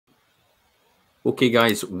Okay,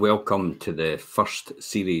 guys, welcome to the first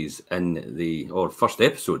series or first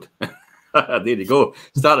episode. There you go.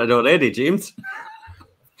 Started already, James.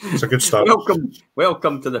 It's a good start.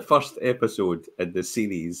 Welcome to the first episode in the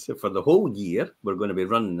series. For the whole year, we're going to be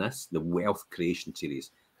running this, the Wealth Creation series.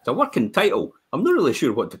 It's a working title. I'm not really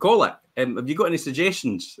sure what to call it. Have you got any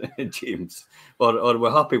suggestions, James? Or we're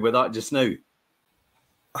happy with that just now?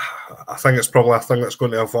 I think it's probably a thing that's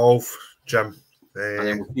going to evolve, Jim. And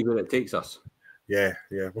then we'll see where it takes us. Yeah.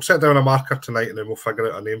 We'll set down a marker tonight and then we'll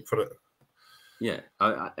figure out a name for it. Yeah,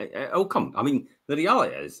 it'll come. I mean, the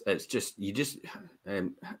reality is, it's just JFDI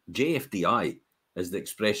is the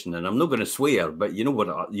expression, and I'm not going to swear, but you know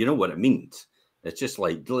what it means. It's just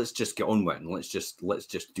like, let's just get on with it, and let's just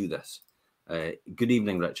do this. Good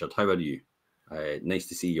evening, Richard. How are you? Nice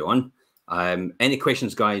to see you on. Any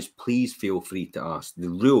questions, guys? Please feel free to ask. The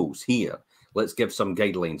rules here. Let's give some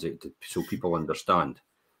guidelines out so people understand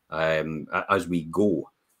as we go.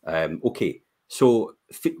 Okay. So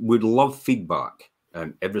we'd love feedback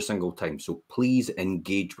every single time. So please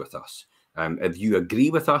engage with us. If you agree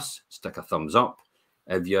with us, stick a thumbs up.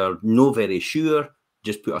 If you're not very sure,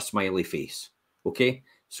 just put a smiley face. Okay?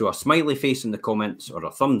 So a smiley face in the comments or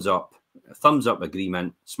a thumbs up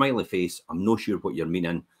agreement, smiley face. I'm not sure what you're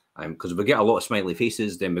meaning. Because if we get a lot of smiley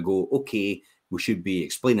faces, then we go, okay, we should be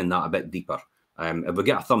explaining that a bit deeper. If we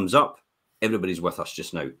get a thumbs up, everybody's with us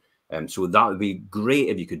just now. So that would be great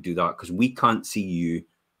if you could do that, because we can't see you.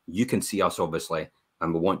 You can see us, obviously,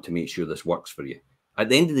 and we want to make sure this works for you. At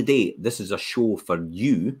the end of the day, this is a show for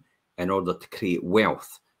you in order to create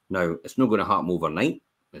wealth. Now, it's not going to happen overnight.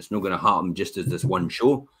 It's not going to happen just as this one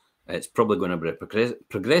show. It's probably going to be a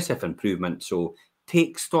progressive improvement. So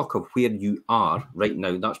take stock of where you are right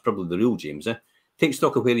now. That's probably the rule, James. Take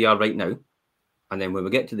stock of where you are right now. And then when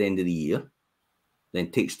we get to the end of the year, then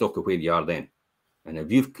take stock of where you are then. And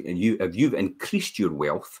if you've increased your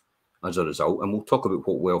wealth as a result, and we'll talk about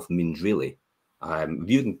what wealth means really, if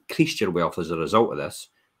you've increased your wealth as a result of this,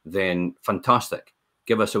 then fantastic.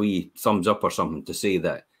 Give us a wee thumbs up or something to say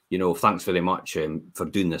that, thanks very much for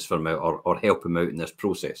doing this for me or helping me out in this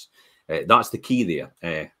process. That's the key there.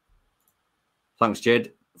 Thanks,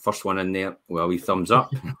 Jed. First one in there. Well, a wee thumbs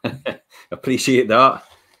up. Appreciate that.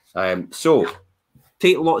 So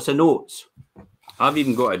take lots of notes. I've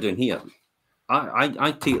even got it down here.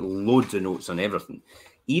 I take loads of notes on everything,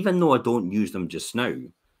 even though I don't use them just now.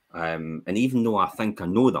 And even though I think I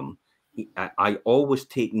know them, I always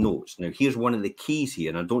take notes. Now, here's one of the keys here.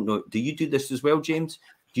 And I don't know, do you do this as well, James?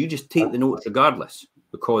 Do you just take the notes regardless?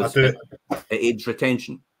 Because it aids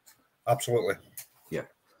retention. Absolutely. Yeah.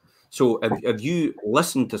 So if you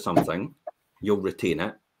listen to something, you'll retain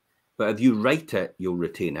it. But if you write it, you'll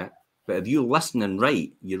retain it. But if you listen and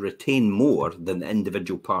write, you retain more than the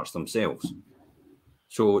individual parts themselves.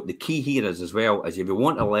 So the key here is, as well, as if you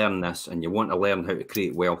want to learn this and you want to learn how to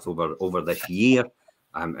create wealth over this year,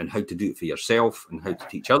 and how to do it for yourself and how to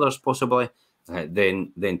teach others possibly,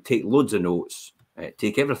 then take loads of notes,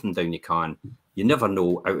 take everything down you can. You never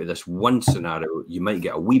know, out of this one scenario, you might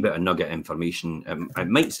get a wee bit of nugget information. It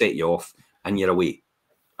might set you off and you're away.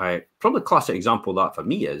 Probably a classic example of that for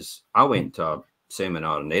me is I went to a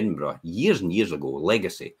seminar in Edinburgh years and years ago,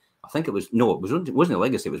 Legacy. I think it wasn't a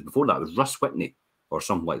Legacy, it was before that. It was Russ Whitney or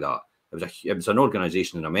something like that. It was an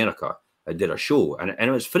organization in America that did a show, and it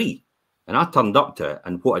was free. And I turned up to it,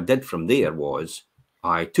 and what I did from there was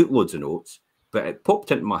I took loads of notes, but it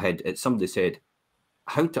popped into my head. Somebody said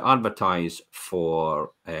how to advertise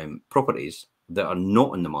for properties that are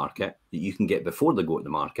not in the market that you can get before they go to the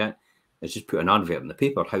market. Is just put an advert in the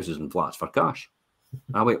paper, houses and flats for cash.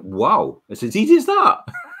 And I went, wow, it's as easy as that.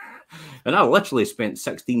 And I literally spent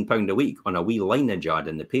 £16 a week on a wee lineage ad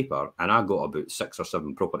in the paper, and I got about 6 or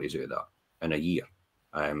 7 properties out of that in a year,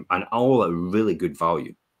 and all at really good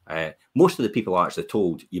value. Most of the people are actually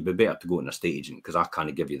told you'd be better to go to an estate agent because I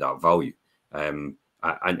can't give you that value. And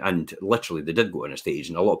literally they did go to an estate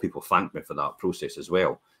agent. A lot of people thanked me for that process as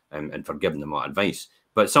well, and for giving them that advice.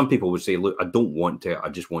 But some people would say, look, I don't want to, I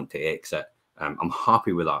just want to exit. I'm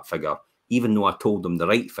happy with that figure, even though I told them the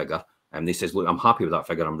right figure. And they says, look, I'm happy with that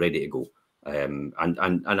figure. I'm ready to go. And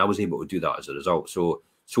I was able to do that as a result. So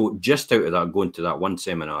just out of that, going to that one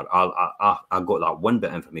seminar, I got that one bit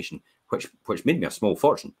of information, which made me a small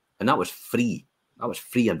fortune. And that was free. That was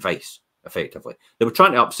free advice, effectively. They were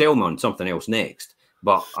trying to upsell me on something else next,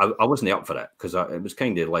 but I wasn't up for it because it was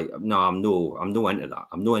kind of like, no, I'm no into that.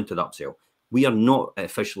 I'm no into the upsell. We are not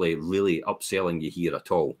officially really upselling you here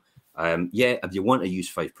at all. Yeah, if you want to use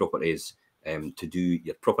 5 properties to do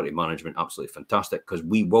your property management, absolutely fantastic, because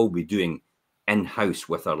we will be doing in-house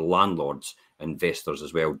with our landlords investors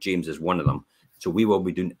as well. James is one of them. So we will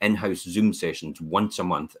be doing in-house Zoom sessions once a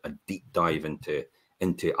month, a deep dive into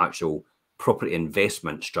actual property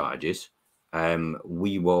investment strategies.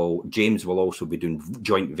 James will also be doing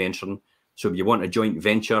joint venturing. So if you want a joint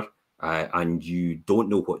venture and you don't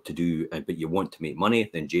know what to do, but you want to make money,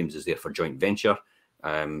 then James is there for joint venture,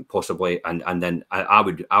 possibly. And then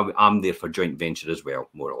I'm there for joint venture as well,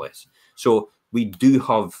 more or less. So we do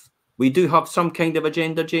have some kind of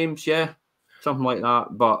agenda, James. Yeah, something like that.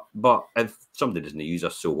 But if somebody doesn't use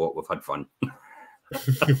us, so what? We've had fun.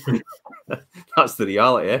 That's the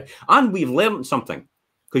reality. Eh? And we've learned something,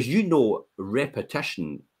 because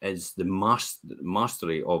repetition is the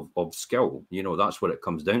mastery of skill. That's what it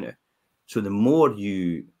comes down to. So the more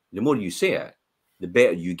you say it, the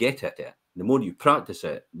better you get at it. The more you practice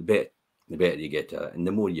it, the better you get at it, and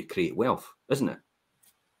the more you create wealth, isn't it?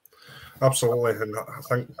 Absolutely, and I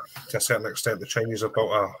think to a certain extent the Chinese have built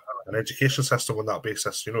an education system on that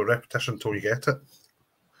basis. Repetition until you get it.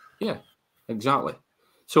 Yeah, exactly.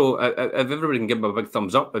 So if everybody can give me a big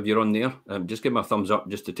thumbs up if you're on there, just give me a thumbs up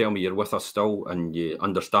just to tell me you're with us still and you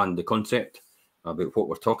understand the concept about what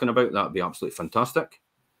we're talking about. That'd be absolutely fantastic.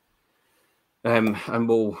 And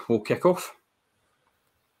we'll kick off.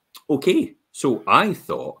 Okay, so I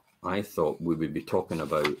thought we would be talking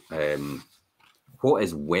about what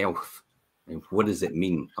is wealth and what does it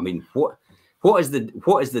mean? I mean, what is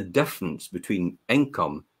the difference between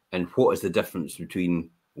income and what is the difference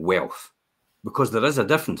between wealth? Because there is a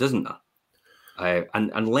difference, isn't there?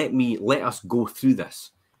 And let us go through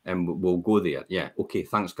this, and we'll go there. Yeah. Okay.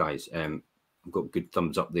 Thanks, guys. I've got good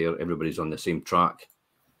thumbs up there. Everybody's on the same track.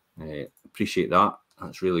 Appreciate that.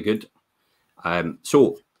 That's really good.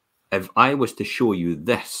 So, if I was to show you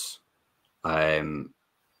this,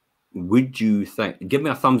 would you think? Give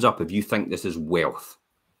me a thumbs up if you think this is wealth.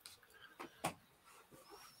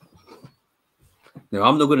 Now,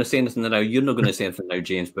 I'm not going to say anything now. You're not going to say anything now,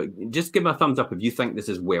 James. But just give me a thumbs up if you think this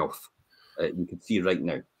is wealth. You can see right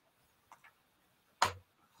now.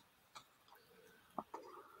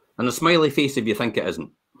 And a smiley face if you think it isn't.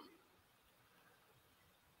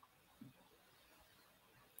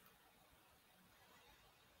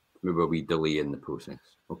 Maybe a wee delay in the process.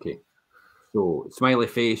 Okay. So, smiley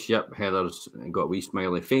face. Yep, Heather's got a wee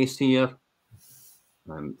smiley face here.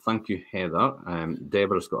 Thank you, Heather.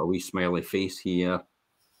 Deborah's got a wee smiley face here.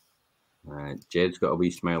 Jed's got a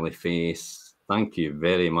wee smiley face. Thank you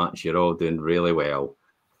very much. You're all doing really well.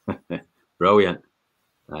 Brilliant.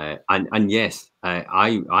 And yes,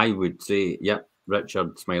 I would say, yep,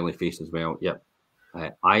 Richard, smiley face as well. Yep.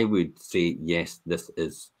 I would say, yes, this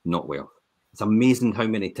is not wealth. It's amazing how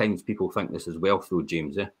many times people think this is wealth, though,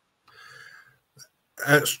 James.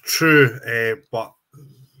 It's true, but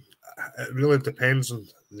it really depends on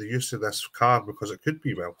the use of this car, because it could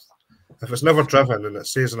be wealth. If it's never driven and it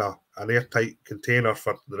stays in an airtight container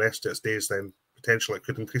for the rest of its days, then potentially it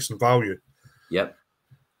could increase in value. Yep.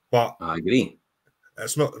 But I agree.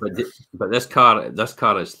 It's not. But this car is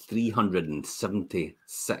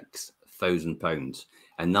 £376,000,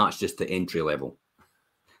 and that's just the entry level.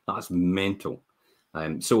 That's mental.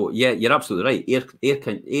 So yeah, you're absolutely right.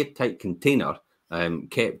 Airtight container,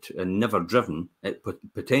 kept and never driven. It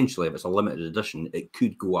potentially, if it's a limited edition, it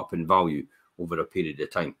could go up in value over a period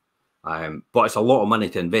of time. But it's a lot of money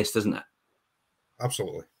to invest, isn't it?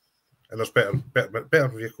 Absolutely. And there's better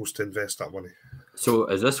vehicles to invest that money. So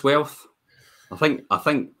is this wealth? I think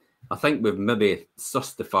we've maybe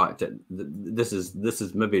sussed the fact that this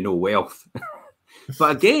is maybe no wealth.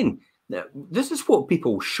 But again, this is what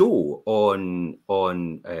people show on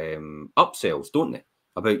upsells, don't they?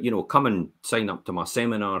 About, come and sign up to my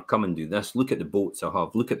seminar, come and do this, look at the boats I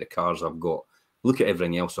have, look at the cars I've got, look at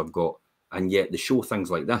everything else I've got. And yet they show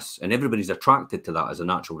things like this, and everybody's attracted to that as a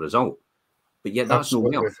natural result. But yet that's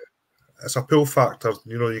Absolutely. No wealth. It's a pull factor.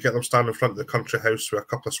 You get them standing in front of the country house with a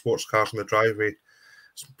couple of sports cars in the driveway.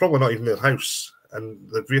 It's probably not even their house, and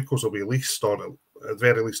the vehicles will be leased or at the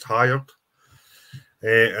very least hired.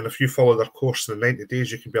 And if you follow their course in 90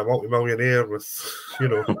 days, you can be a multi-millionaire with,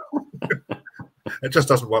 It just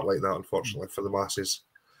doesn't work like that, unfortunately, for the masses.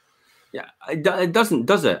 Yeah, it doesn't,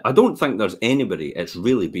 does it? I don't think there's anybody that's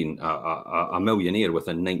really been a millionaire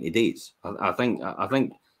within 90 days. I think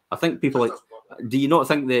people like. Do you not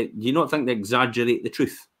think they exaggerate the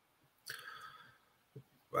truth?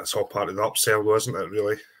 That's all part of the upsell, though, isn't it?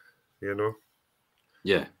 Really,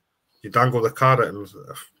 Yeah. You dangle the carrot, and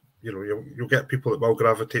you'll get people that will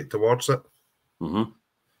gravitate towards it. Mm-hmm.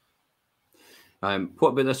 What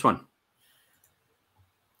about this one?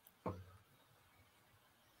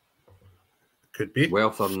 Could be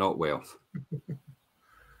wealth or not wealth.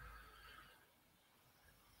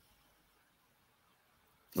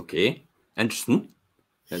 Okay. Interesting.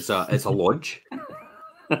 It's a lodge.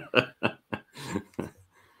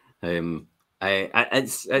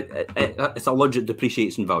 It's a lodge that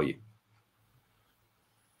depreciates in value.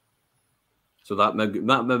 So that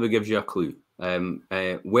maybe gives you a clue.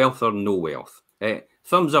 Wealth or no wealth.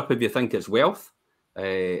 Thumbs up if you think it's wealth.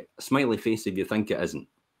 Smiley face if you think it isn't.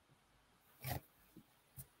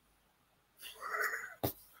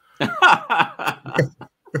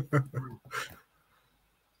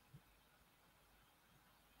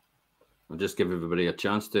 I'll just give everybody a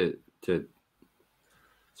chance to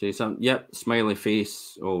say something. Yep, smiley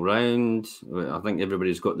face all round. I think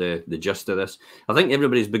everybody's got the gist of this. I think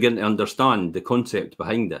everybody's beginning to understand the concept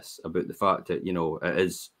behind this, about the fact that, you know, it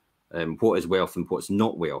is what is wealth and what's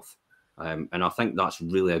not wealth. And I think that's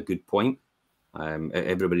really a good point.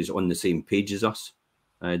 Everybody's on the same page as us.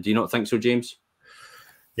 Do you not think so, James?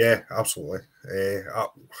 Yeah, absolutely.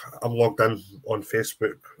 I'm logged in on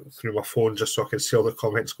Facebook through my phone just so I can see all the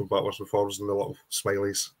comments going backwards and forwards and the little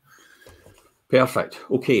smileys. Perfect.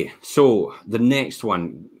 Okay, so the next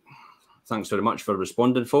one. Thanks very much for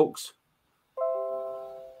responding, folks.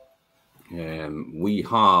 We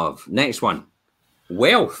have next one.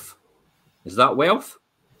 Wealth. Is that wealth?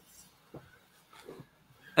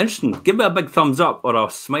 Interesting. Give me a big thumbs up or a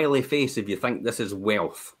smiley face if you think this is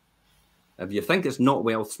wealth. If you think it's not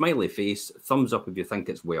wealth, smiley face. Thumbs up if you think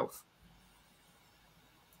it's wealth.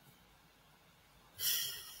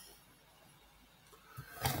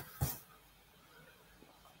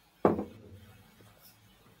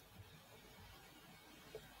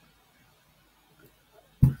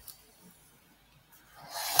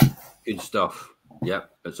 Good stuff. Yep,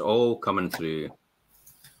 it's all coming through.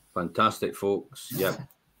 Fantastic, folks. Yep.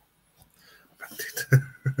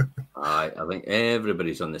 I think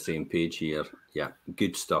everybody's on the same page here. Yeah,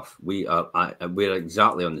 good stuff. We're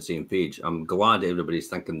exactly on the same page. I'm glad everybody's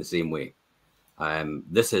thinking the same way.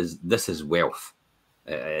 This is wealth.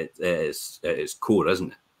 It is core,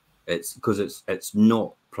 isn't it? It's because it's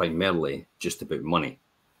not primarily just about money.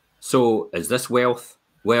 So is this wealth?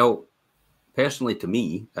 Well, personally, to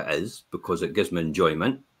me, it is, because it gives me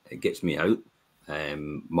enjoyment. It gets me out.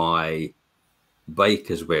 My bike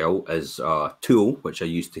as well is a tool which I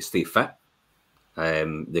use to stay fit.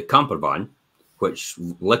 The camper van, which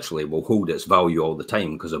literally will hold its value all the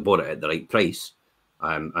time because I bought it at the right price,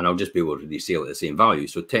 and I'll just be able to resale at the same value.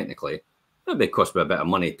 So technically, it may cost me a bit of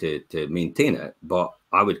money to maintain it, but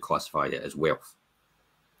I would classify it as wealth.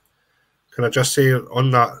 Can I just say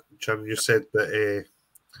on that, Jim, you said that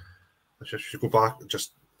if you go back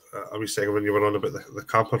just a wee second when you were on about the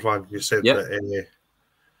camper van, you said that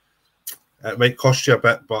it might cost you a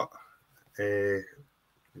bit, but it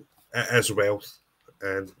is wealth.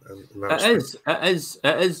 And it is.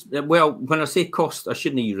 Well, when I say cost, I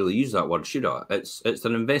shouldn't really use that word, should I? It's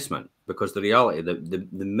an investment, because the reality, the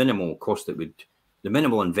minimal cost the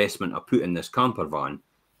minimal investment I put in this camper van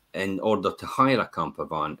in order to hire a camper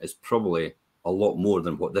van is probably a lot more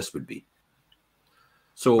than what this would be.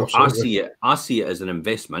 So absolutely. I see it as an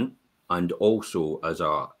investment, and also as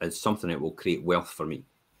something that will create wealth for me.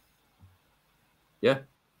 Yeah.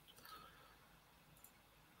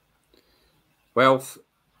 Wealth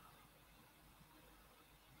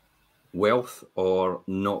or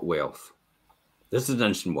not wealth? This is an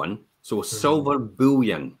interesting one. So silver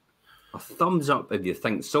bullion. A thumbs up if you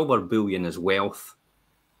think silver bullion is wealth,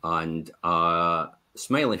 and a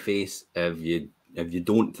smiley face if you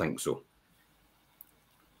don't think so.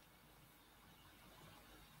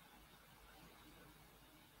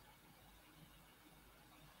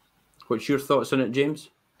 What's your thoughts on it, James?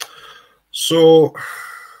 So,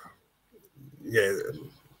 yeah,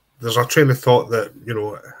 there's a train of thought that, you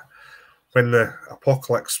know, when the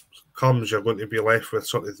apocalypse comes, you're going to be left with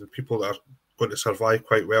sort of the people that are going to survive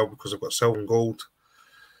quite well because they've got silver and gold.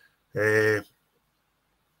 Yeah,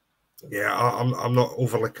 I'm not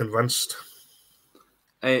overly convinced.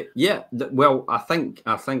 Yeah, well, I think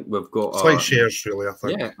we've got slight shares, really. I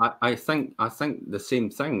think. Yeah, I think the same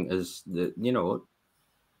thing is that, you know,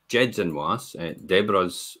 Jed's in was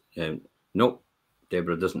Deborah's. Nope,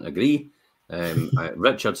 Deborah doesn't agree.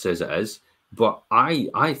 Richard says it is, but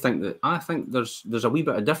I think there's a wee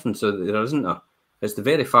bit of difference there, isn't there? It's the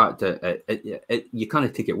very fact that you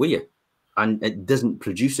kind take it with you, and it doesn't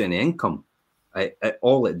produce any income.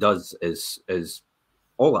 All it does is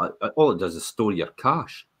store your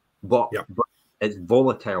cash, but it's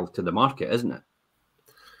volatile to the market, isn't it?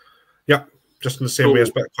 Yeah, just in the same way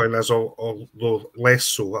as Bitcoin is, although less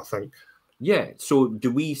so, I think. Yeah. So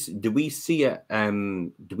do we see it?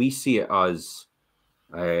 Do we see it as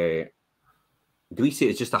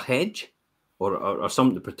just a hedge, or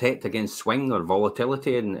something to protect against swing or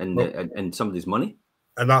volatility in somebody's money.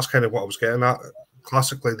 And that's kind of what I was getting at.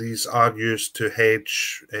 Classically, these are used to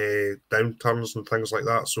hedge downturns and things like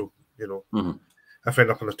that. So, you know, if I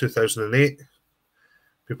end up in a 2008,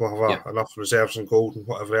 people have enough reserves in gold and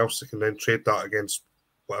whatever else, they can then trade that against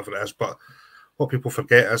whatever it is. But what people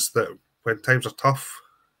forget is that when times are tough,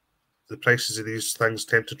 the prices of these things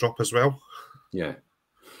tend to drop as well. Yeah.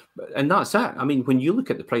 And that's it. I mean, when you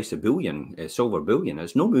look at the price of bullion, silver bullion,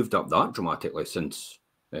 it's not moved up that dramatically since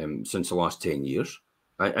the last 10 years.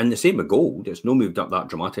 And the same with gold, it's not moved up that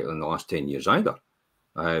dramatically in the last 10 years either.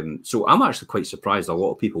 So I'm actually quite surprised a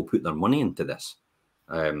lot of people put their money into this.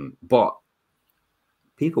 But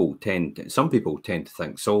some people tend to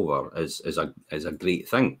think silver is a great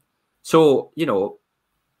thing. So, you know,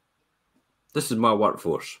 this is my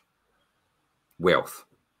workforce. Wealth.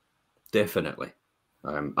 Definitely.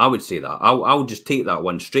 I would say that. I'll just take that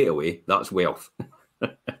one straight away. That's wealth.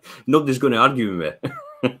 Nobody's going to argue with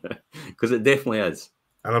me because it definitely is.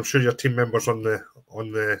 And I'm sure your team members on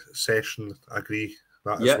the session agree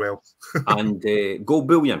that as well. And gold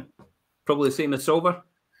bullion, probably the same as silver.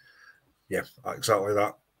 Yeah, exactly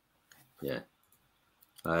that. Yeah.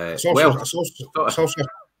 It's also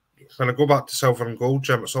when I go back to silver and gold,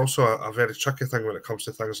 Jim, it's also a very tricky thing when it comes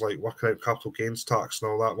to things like working out capital gains tax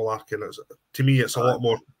and all that malarkey. And to me, it's a lot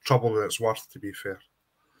more trouble than it's worth, to be fair.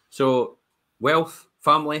 So, wealth,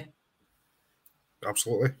 family.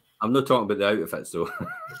 Absolutely. I'm not talking about the outfits, though.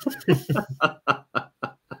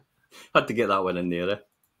 Had to get that one in there.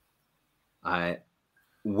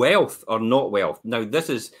 Wealth or not wealth. Now,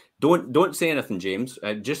 this is don't say anything, James.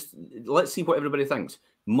 Just let's see what everybody thinks.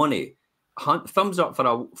 Money. Thumbs up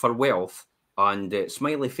for wealth, and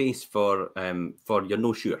smiley face for you're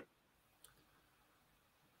no sure.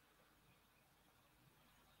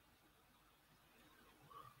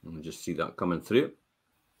 Let me just see that coming through.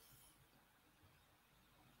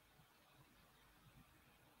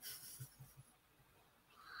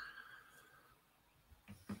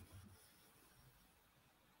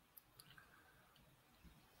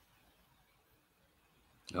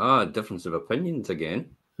 Difference of opinions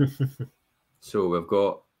again. So we've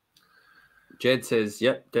got Jed says,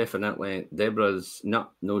 yep, definitely. Deborah's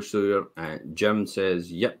no sure. Jim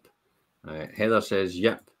says, yep. Heather says,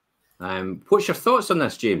 yep. What's your thoughts on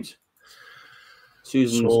this, James?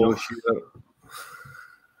 Susan's no sure.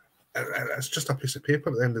 It's just a piece of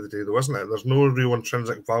paper at the end of the day, though, isn't it? There's no real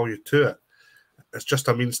intrinsic value to it. It's just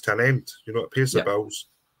a means to an end. You know, it pays the bills,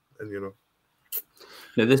 and you know.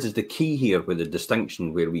 Now, this is the key here with the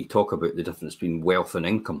distinction where we talk about the difference between wealth and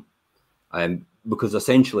income. Because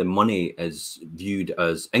essentially money is viewed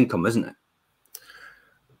as income, isn't it?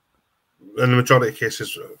 In the majority of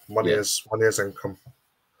cases, money is income.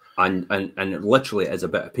 And it literally is a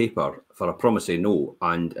bit of paper for a promissory note.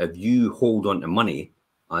 And if you hold on to money,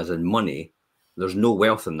 as in money, there's no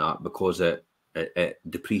wealth in that because it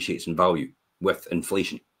depreciates in value with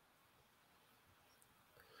inflation.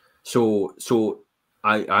 So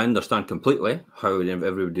I understand completely how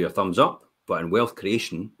everybody do a thumbs up, but in wealth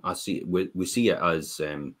creation, we see it as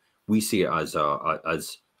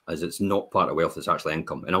it's not part of wealth; it's actually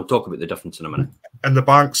income. And I'll talk about the difference in a minute. And the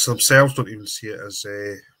banks themselves don't even see it as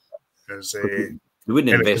they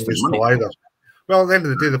wouldn't invest in money either. Well, at the end of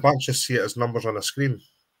the day, the banks just see it as numbers on a screen.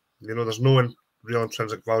 You know, there's no real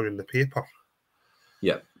intrinsic value in the paper.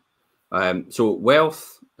 Yeah. So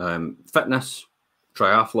wealth, fitness,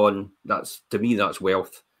 triathlon, to me that's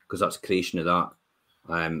wealth because that's creation of that.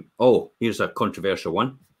 Here's a controversial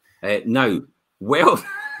one. Now, wealth,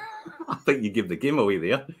 I think you give the game away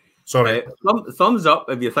there. Sorry. Thumbs up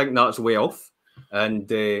if you think that's wealth,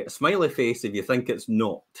 and smiley face if you think it's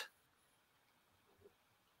not.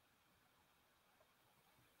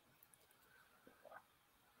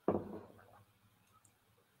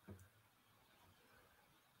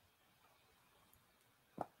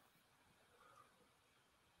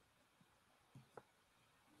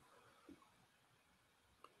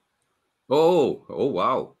 Oh,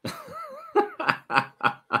 wow.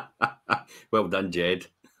 Well done, Jed.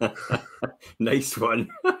 Nice one.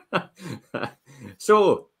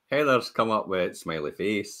 So Heather's come up with smiley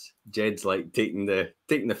face. Jed's like taking the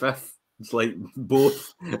fifth. It's like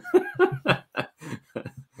both.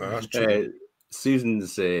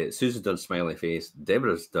 Susan's done smiley face.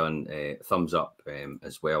 Deborah's done thumbs up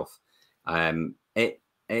as wealth. Can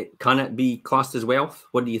it be classed as wealth?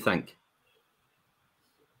 What do you think?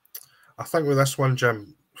 I think with this one,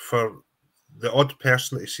 Jim, for the odd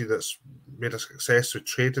person that you see that's made a success with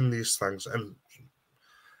trading these things and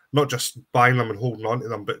not just buying them and holding on to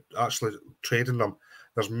them, but actually trading them,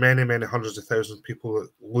 there's many, many hundreds of thousands of people that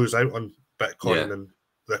lose out on Bitcoin and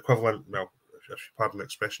the equivalent, well, if you pardon the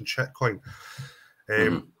expression, shitcoin.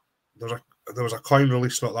 There was a coin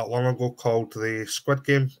released not that long ago called the Squid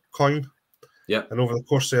Game coin. Yeah. And over the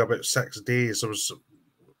course of about 6 days, there was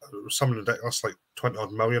something ridiculous, like 20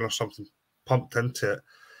 odd million or something pumped into it.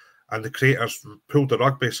 And the creators pulled the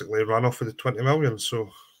rug basically and ran off with the 20 million. So,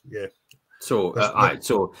 yeah. So,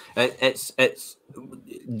 so it's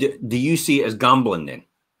do you see it as gambling then?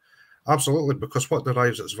 Absolutely, because what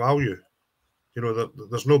derives its value? You know,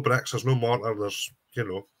 there's no bricks, there's no mortar, there's, you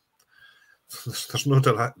know,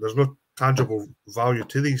 there's no tangible value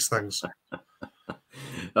to these things.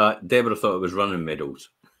 Deborah thought it was running medals.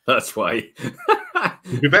 That's why.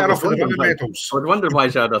 You'd be better off with the running medals. I would wonder why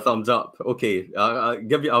she had a thumbs up. Okay, I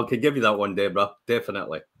could give you that one, Deborah.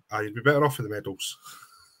 Definitely. You'd be better off with the medals.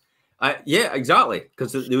 Yeah, exactly,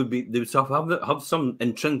 because they would have some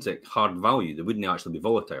intrinsic hard value. They wouldn't actually be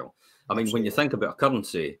volatile. I mean, when you think about a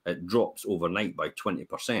currency, it drops overnight by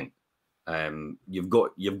 20%. You've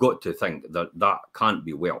got to think that can't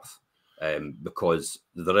be wealth, because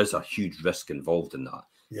there is a huge risk involved in that.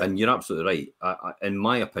 Yeah. And you're absolutely right. In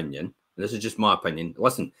my opinion, this is just my opinion.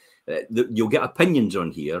 Listen, you'll get opinions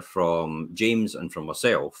on here from James and from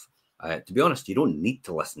myself. To be honest, you don't need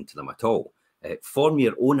to listen to them at all. Form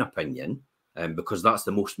your own opinion, because that's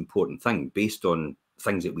the most important thing based on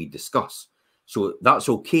things that we discuss. So that's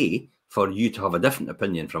okay for you to have a different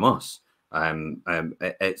opinion from us.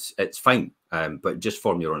 It's fine, but just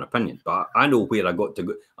form your own opinion. But I know where I got to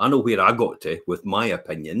go. I know where I got to with my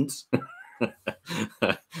opinions.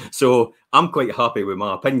 So I'm quite happy with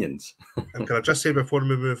my opinions. And can I just say before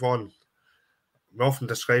we move on, we often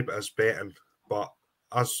describe it as betting, but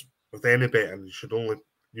as with any betting, you should only,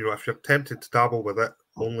 you know, if you're tempted to dabble with it,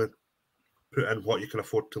 only put in what you can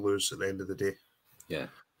afford to lose at the end of the day. Yeah.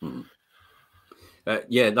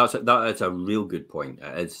 Yeah, that is a real good point.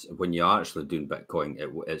 It's when you're actually doing Bitcoin,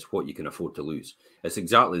 it's what you can afford to lose. It's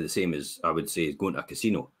exactly the same as, I would say, as going to a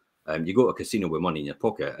casino. You go to a casino with money in your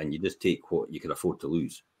pocket and you just take what you can afford to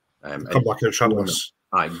lose. Come back out shirtless.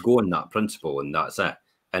 Go on that principle, and that's it.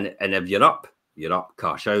 And if you're up,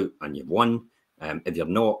 cash out, and you've won. If you're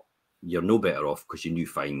not, you're no better off, because you knew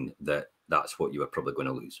fine that that's what you were probably going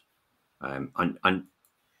to lose. And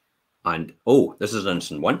oh, this is an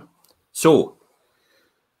interesting one. So,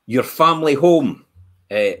 your family home.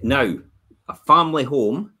 Now, a family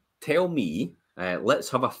home, tell me, let's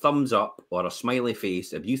have a thumbs up or a smiley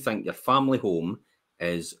face if you think your family home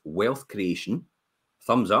is wealth creation.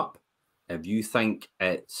 Thumbs up. If you think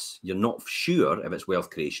you're not sure if it's wealth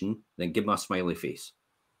creation, then give me a smiley face.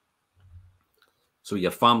 So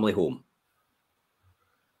your family home.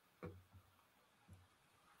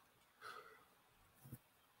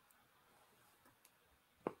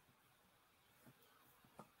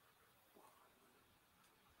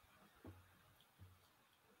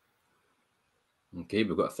 Okay,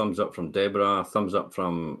 we've got a thumbs up from Deborah, thumbs up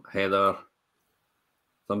from Heather,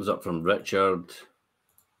 thumbs up from Richard,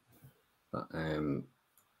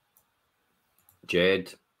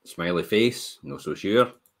 Jed, smiley face, not so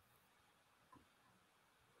sure.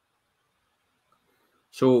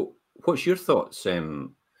 So, what's your thoughts,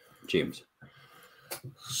 James?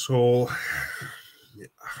 So, yeah,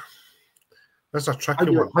 that's a tricky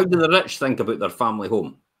one. How do the rich think about their family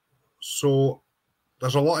home? So,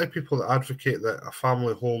 there's a lot of people that advocate that a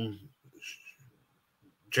family home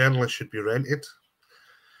generally should be rented.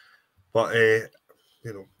 But, you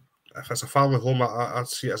know, if it's a family home, I'd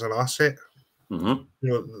see it as an asset. Mm-hmm.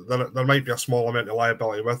 You know, there might be a small amount of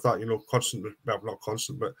liability with that, you know, not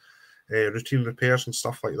constant, but routine repairs and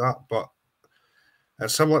stuff like that. But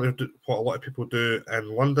it's similar to what a lot of people do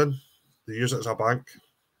in London. They use it as a bank.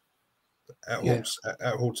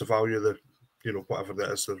 It holds the value of the, you know, whatever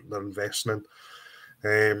that is they're investing in.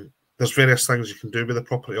 There's various things you can do with the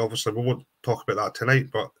property. Obviously, we won't talk about that tonight,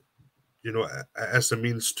 but you know, it is a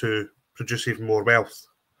means to produce even more wealth.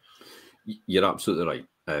 You're absolutely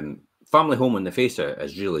right. Family home on the face of it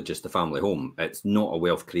is really just a family home. It's not a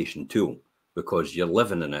wealth creation tool, because you're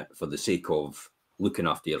living in it for the sake of looking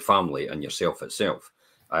after your family and yourself itself.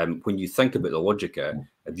 When you think about the logic of it,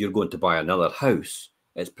 if you're going to buy another house,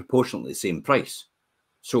 it's proportionately the same price.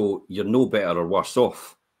 So you're no better or worse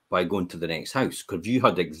off by going to the next house. Because if you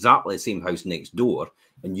had exactly the same house next door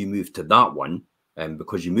and you moved to that one, and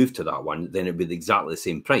because you moved to that one, then it'd be exactly the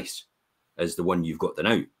same price as the one you've got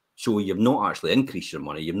now. So you've not actually increased your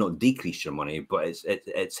money, you've not decreased your money, but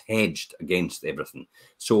it's hedged against everything.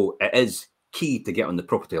 So it is key to get on the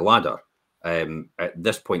property ladder at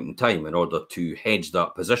this point in time in order to hedge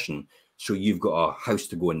that position, so you've got a house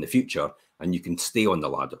to go in the future and you can stay on the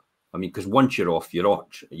ladder. I mean, because once you're off, you're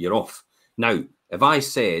off. Now, if I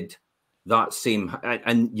said that same,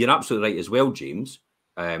 and you're absolutely right as well, James.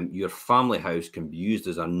 Your family house can be used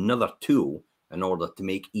as another tool in order to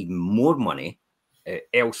make even more money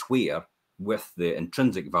elsewhere with the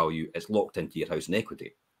intrinsic value it's locked into your house in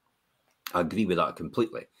equity. I agree with that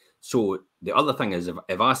completely. So the other thing is,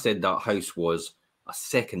 if I said that house was a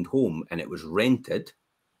second home and it was rented,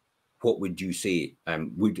 what would you say?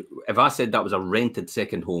 If I said that was a rented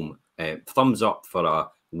second home, thumbs up for a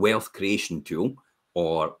wealth creation tool,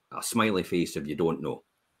 or a smiley face if you don't know?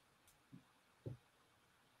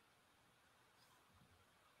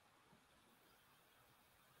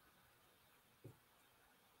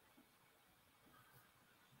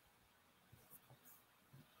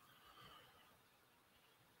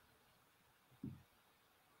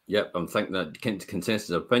 Yep, I'm thinking that consensus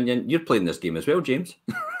of opinion. You're playing this game as well, James.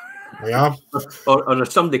 I am. or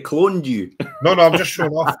has somebody cloned you? No, I'm just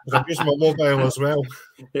showing off because I'm using my mobile as well.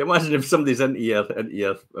 Imagine if somebody's into your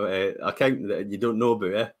account that you don't know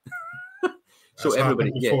about, eh? So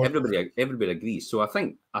everybody agrees. So I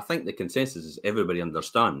think the consensus is everybody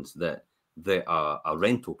understands that a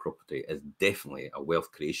rental property is definitely a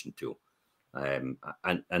wealth creation tool, and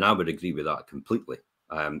I would agree with that completely.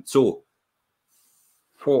 So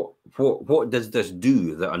what does this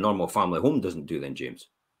do that a normal family home doesn't do then, James?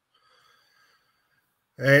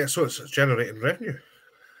 So it's generating revenue.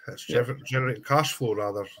 It's generating cash flow,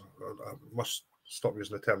 rather. I must stop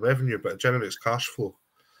using the term revenue, but it generates cash flow.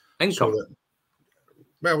 Income.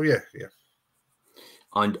 Yeah.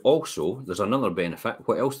 And also, there's another benefit.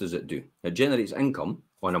 What else does it do? It generates income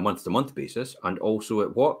on a month-to-month basis, and also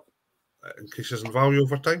it increases in value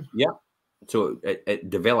over time. Yeah. So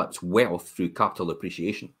it develops wealth through capital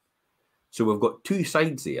appreciation. So we've got two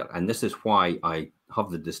sides there, and this is why I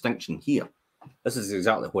have the distinction here. This is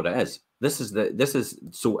exactly what it is. This is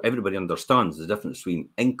so everybody understands the difference between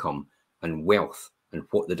income and wealth and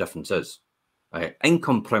what the difference is.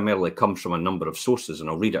 Income primarily comes from a number of sources, and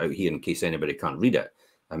I'll read it out here in case anybody can't read it.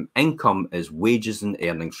 Income is wages and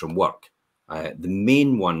earnings from work. The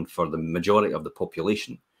main one for the majority of the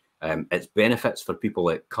population. It's benefits for people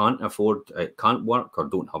that can't work or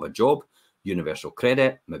don't have a job, universal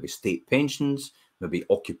credit, maybe state pensions, maybe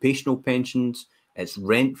occupational pensions. It's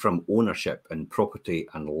rent from ownership in property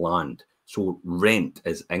and land. So rent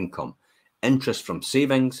is income. Interest from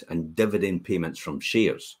savings and dividend payments from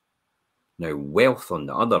shares. Now, wealth, on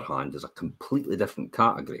the other hand, is a completely different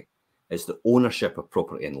category. It's the ownership of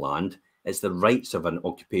property and land. It's the rights of an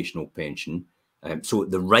occupational pension. So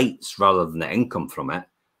the rights rather than the income from it.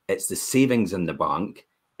 It's the savings in the bank.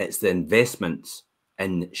 It's the investments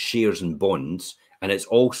in shares and bonds. And it's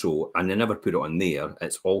also, and they never put it on there,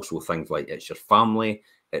 it's also things like it's your family,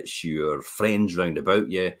 it's your friends round about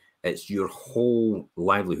you, it's your whole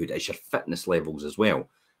livelihood, it's your fitness levels as well.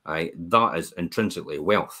 That is intrinsically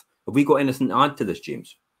wealth. Have we got anything to add to this,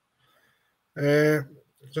 James?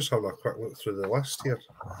 Just having a quick look through the list here.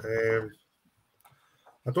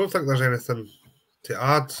 I don't think there's anything to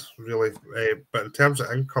add, really. But in terms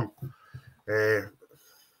of income,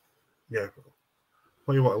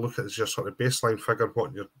 what you want to look at is your sort of baseline figure,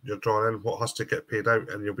 what you're drawing in, what has to get paid out,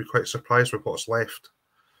 and you'll be quite surprised with what's left.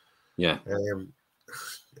 Yeah. And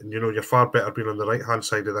you're far better being on the right-hand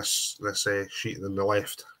side of this sheet than the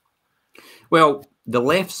left. Well, the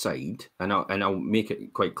left side, and I'll make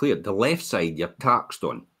it quite clear, the left side you're taxed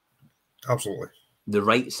on. Absolutely. The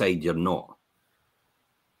right side you're not.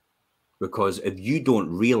 Because if you don't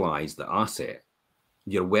realise the asset,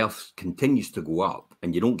 your wealth continues to go up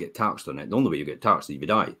and you don't get taxed on it. The only way you get taxed is if you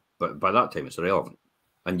die. But by that time, it's irrelevant.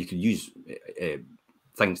 And you can use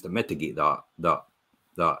things to mitigate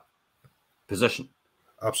that position.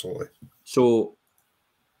 Absolutely. So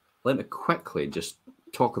let me quickly just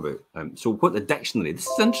talk about so what the dictionary, this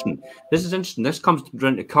is interesting. This comes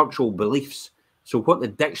down to cultural beliefs. So what the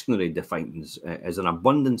dictionary defines is an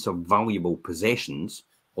abundance of valuable possessions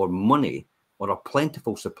or money or a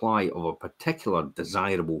plentiful supply of a particular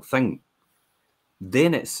desirable thing.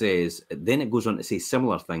 Then it goes on to say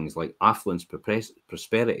similar things like affluence,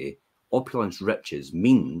 prosperity, opulence, riches,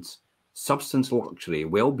 means, substance, luxury,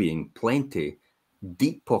 well-being, plenty,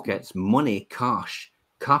 deep pockets, money, cash,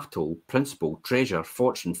 capital, principal, treasure,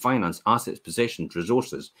 fortune, finance, assets, possessions,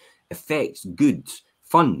 resources, effects, goods,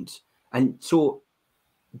 funds. And so,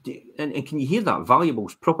 and can you hear that?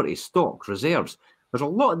 Valuables, property, stocks, reserves. There's a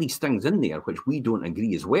lot of these things in there which we don't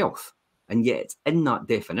agree is wealth. And yet it's in that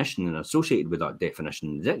definition and associated with that definition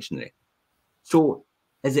in the dictionary. So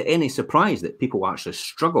is it any surprise that people actually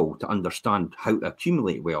struggle to understand how to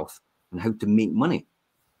accumulate wealth and how to make money?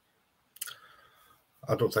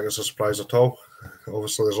 I don't think it's a surprise at all.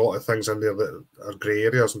 Obviously, there's a lot of things in there that are grey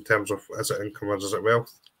areas in terms of is it income or is it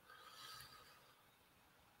wealth.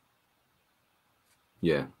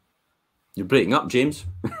 Yeah. You're breaking up, James.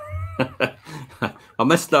 I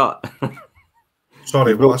missed that.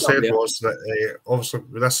 Sorry, You what I broke up said there. was that obviously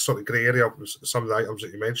with this sort of grey area, some of the items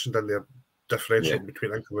that you mentioned in there, differentiating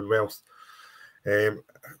between income and wealth.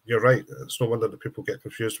 You're right. It's no wonder that people get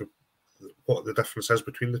confused with what the difference is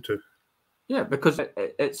between the two. Yeah, because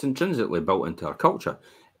it's intrinsically built into our culture.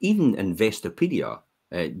 Even Investopedia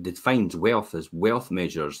defines wealth as wealth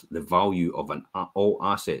measures the value of all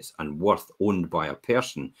assets and worth owned by a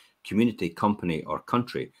person, community, company, or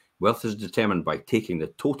country. Wealth is determined by taking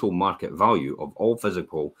the total market value of all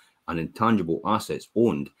physical and intangible assets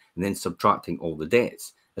owned and then subtracting all the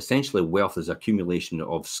debts. Essentially, wealth is accumulation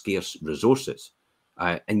of scarce resources.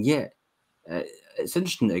 And yet, it's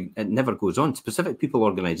interesting, it never goes on. Specific people,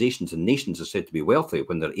 organizations, and nations are said to be wealthy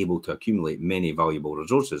when they're able to accumulate many valuable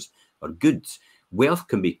resources or goods. Wealth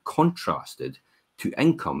can be contrasted to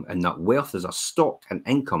income, and that wealth is a stock and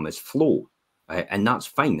income is flow. And that's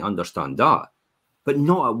fine, I understand that. But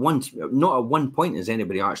not at one point has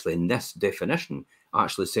anybody actually in this definition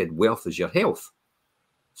actually said wealth is your health.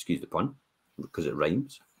 Excuse the pun, because it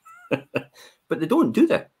rhymes. But they don't do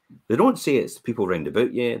that. They don't say it's the people round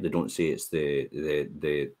about you. They don't say it's the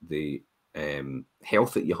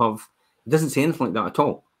health that you have. It doesn't say anything like that at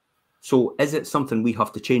all. So is it something we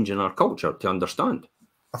have to change in our culture to understand?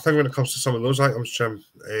 I think when it comes to some of those items, Jim,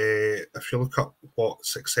 if you look at what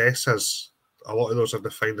success is, a lot of those are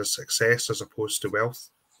defined as success as opposed to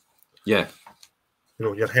wealth. Yeah. You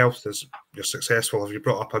know, your health is, you're successful. If you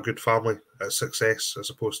brought up a good family, it's success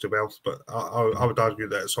as opposed to wealth. But I would argue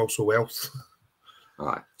that it's also wealth.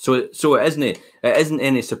 Right. So it isn't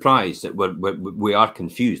any surprise that we are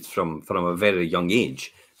confused from a very young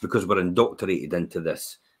age, because we're indoctrinated into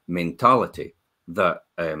this mentality that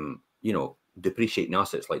depreciating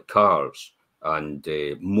assets like cars and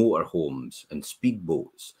motorhomes and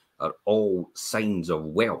speedboats are all signs of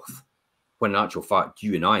wealth. When in actual fact,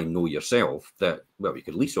 you and I know yourself that, well, we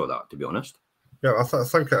could lease all that, to be honest. Yeah, I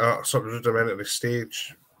think at a sort of rudimentary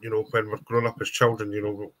stage, you know, when we're growing up as children, you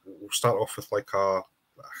know, we'll start off with like a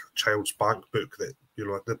child's bank book that, you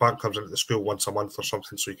know, the bank comes into the school once a month or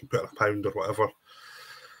something, so you can put in £1 or whatever.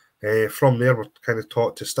 From there, we're kind of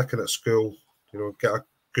taught to stick in at school, you know, get a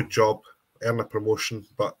good job, earn a promotion.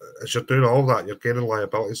 But as you're doing all that, you're gaining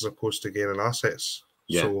liabilities as opposed to gaining assets.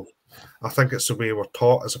 Yeah. So I think it's the way we're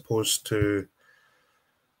taught as opposed to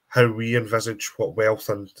how we envisage what wealth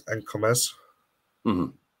and income is. Mm-hmm.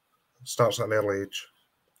 It starts at an early age.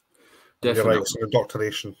 And Definitely. you're right, it's an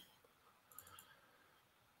indoctrination.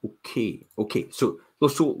 Okay. So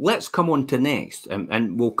let's come on to next,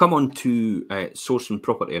 and we'll come on to sourcing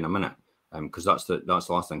property in a minute, because that's the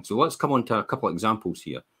last thing. So let's come on to a couple of examples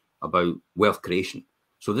here about wealth creation.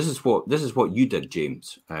 So this is what you did,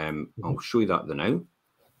 James. I'll show you that now.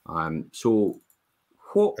 So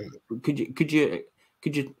what could you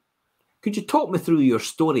talk me through your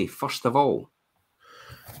story first of all?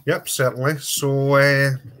 Yep, certainly. So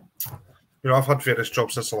you know, I've had various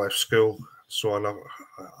jobs since I left school. So I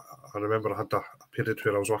remember I had a period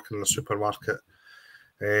where I was working in a supermarket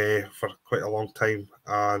for quite a long time,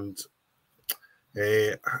 and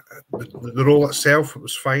the role itself, it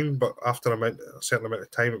was fine, but after a certain amount of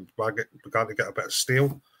time, it began to get a bit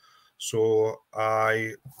stale. So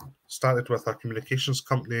I started with a communications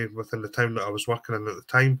company within the town that I was working in at the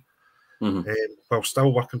time, while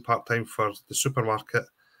still working part-time for the supermarket,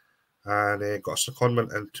 and got a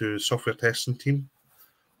secondment into the software testing team,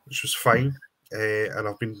 which was fine. And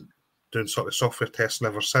I've been doing sort of software testing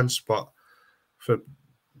ever since, but for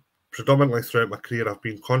predominantly throughout my career, I've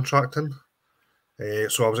been contracting.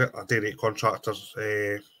 So I was a day rate contractor.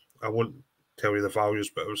 I won't tell you the values,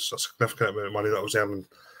 but it was a significant amount of money that I was earning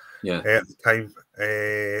at the time.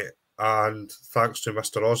 And thanks to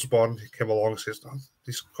Mr. Osborne, he came along and says, oh,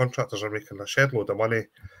 these contractors are making a shed load of money.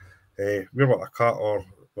 We want to cut, or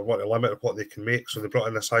we want to limit what they can make. So they brought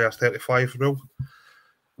in this IR35 rule,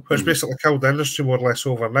 which basically killed the industry more or less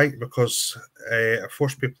overnight, because it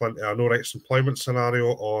forced people into a no rights employment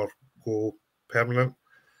scenario or go permanent.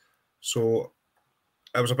 So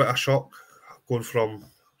it was a bit of a shock going from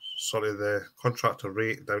sort of the contractor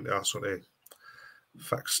rate down to a sort of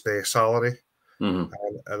fixed salary. And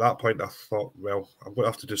at that point, I thought, well, I'm going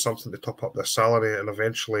to have to do something to top up this salary and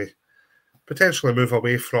eventually potentially move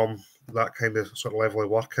away from that kind of sort of level of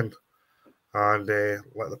working and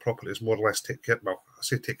let the properties more or less take care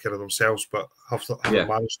of themselves, but have them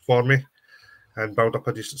managed for me and build up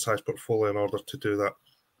a decent sized portfolio in order to do that.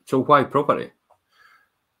 So why property?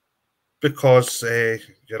 Because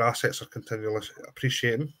your assets are continually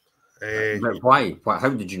appreciating. But why? How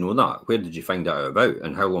did you know that? Where did you find that out about?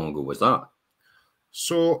 And how long ago was that?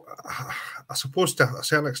 So I suppose to a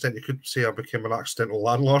certain extent you could say I became an accidental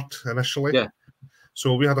landlord initially. Yeah.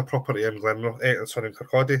 So we had a property in in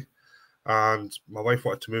Kirkcaldy, and my wife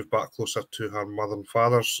wanted to move back closer to her mother and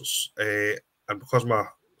father's. And because my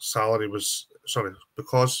salary was,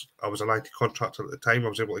 because I was an IT contractor at the time, I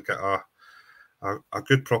was able to get a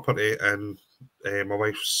good property in my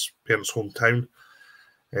wife's parents' hometown.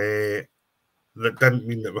 That didn't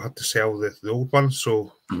mean that we had to sell the old one,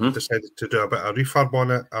 so we decided to do a bit of refurb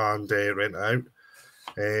on it and rent it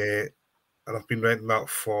out. And I've been renting that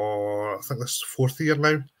for, I think this is 4th year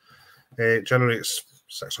now. It generates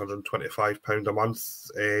 £625 a month,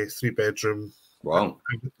 3-bedroom. Wow.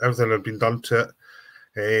 Everything had been done to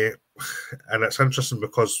it. And it's interesting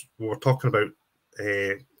because we were talking about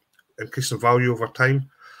increasing value over time.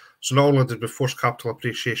 So not only did we force capital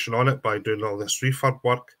appreciation on it by doing all this refurb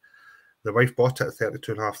work, the wife bought it at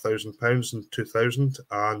 £32,500 in 2000,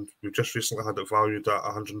 and we've just recently had it valued at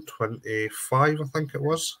 125, I think it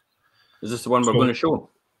was. Is this the one we're going to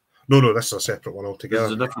show? No, this is a separate one altogether.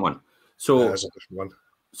 This is a different one. So it is a different one.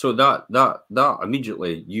 So that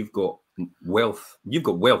immediately you've got wealth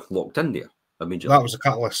locked in there immediately. That was a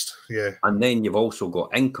catalyst, yeah. And then you've also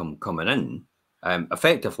got income coming in.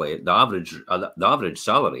 Effectively, the average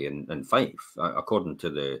salary in Fife, according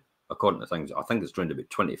to things, I think it's around about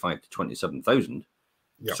 25 to 27,000.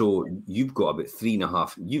 Yep. So you've got about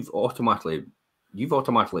 3.5. You've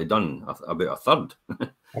automatically done about a third.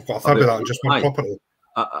 I've got a third of that in just one property.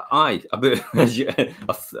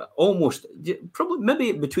 Almost probably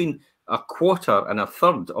maybe between a quarter and a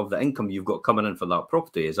third of the income you've got coming in for that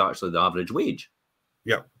property is actually the average wage.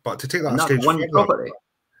 Yeah, but to take that stage further, property.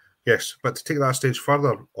 Yes, but to take that stage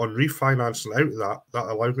further, on refinancing out of that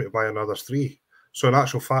allowed me to buy another 3. So in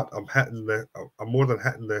actual fact, I'm more than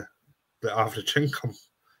hitting the average income.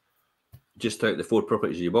 Just out the 4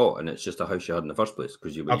 properties you bought, and it's just a house you had in the first place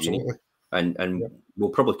because you were absolutely. And we'll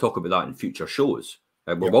probably talk about that in future shows.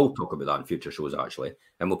 We will talk about that in future shows actually,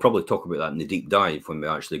 and we'll probably talk about that in the deep dive when we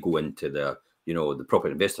actually go into the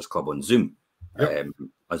Property Investors Club on Zoom,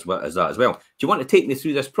 as well as that as well. Do you want to take me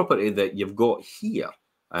through this property that you've got here?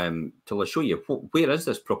 Till I show you where is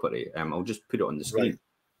this property? I'll just put it on the screen. Right.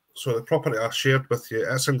 So the property I shared with you,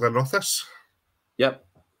 it's in Glenrothes. Yep.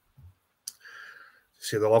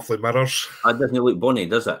 See the lovely mirrors. That doesn't look bonny,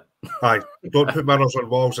 does it? Aye. Don't put mirrors on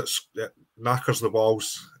walls. It knackers the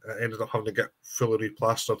walls. It ended up having to get fully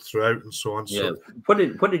replastered throughout and so on. Yeah. So,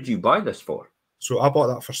 what did you buy this for? So I bought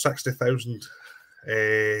that for 60,000.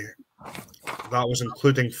 That was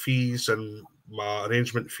including fees and my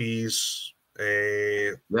arrangement fees.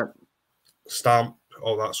 Stamp,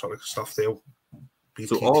 all that sort of stuff. So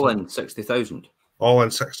all in 60,000. All in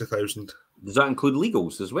 60,000. Does that include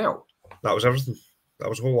legals as well? That was everything. That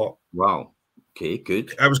was a whole lot. Wow. Okay,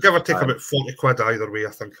 good. It was give or take about 40 quid either way, I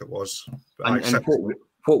think it was. And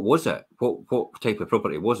what was it? What type of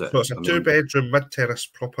property was it? So it's a 2-bedroom mid-terrace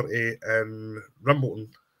property in Rimbleton.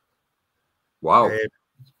 Wow.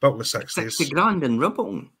 Built in the 60s. 60 grand in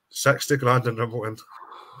Rimbleton? 60 grand in Rimbleton.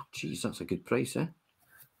 Jeez, that's a good price, eh?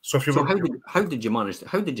 So how did you manage to,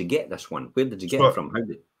 how did you get this one? Where did you get it from?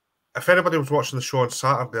 If anybody was watching the show on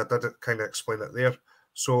Saturday, I did kind of explain it there.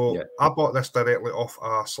 So I bought this directly off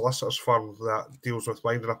a solicitor's firm that deals with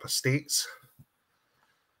winding up estates.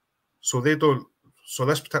 So they don't. So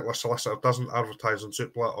this particular solicitor doesn't advertise on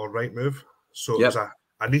Zoopla or Rightmove. So it was a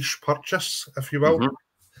niche purchase, if you will.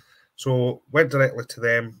 So went directly to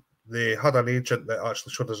them. They had an agent that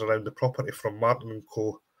actually showed us around the property from Martin &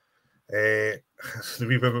 Co. The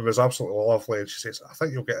wee woman was absolutely lovely, and she says, "I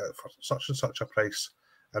think you'll get it for such and such a price,"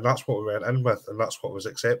 and that's what we went in with, and that's what was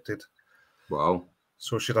accepted. Wow!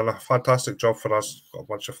 So she done a fantastic job for us. Got a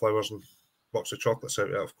bunch of flowers and box of chocolates out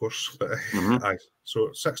of it, of course. But aye, so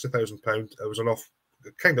 £60,000. It was an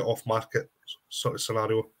off market sort of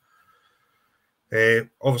scenario.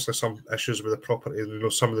 Obviously, some issues with the property. You know,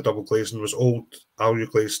 some of the double glazing was old alu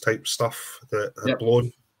glaze type stuff that had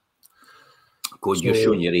blown. God, you're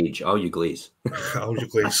showing your age. Alu glaze. Alu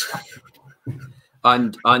glaze.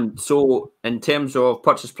 And so, in terms of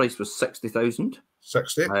purchase price was 60,000.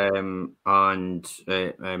 60. And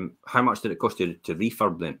how much did it cost you to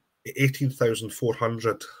refurb then?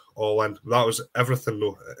 18,400 all in. That was everything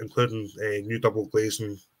though, including new double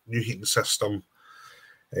glazing, new heating system,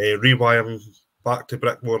 rewiring back to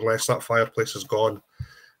brick more or less. That fireplace is gone.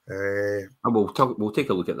 We'll take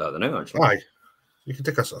a look at that now. Actually, aye, you can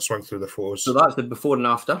take a swing through the photos. So that's the before and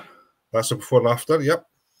after. That's the before and after. Yep.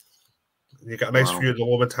 You get a nice view of the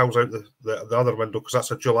Lomond Hills out the other window because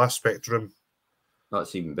that's a dual aspect room.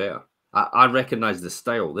 That's even better. I recognise the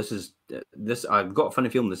style. This. I've got a funny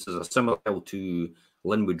feeling this is a similar style to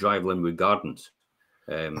Linwood Drive, Linwood Gardens.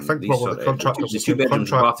 I think these probably the contractor's the the two same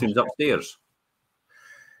bedrooms and contract. bathrooms upstairs.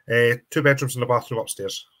 2 bedrooms and a bathroom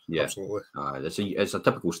upstairs. Yeah, absolutely. It's a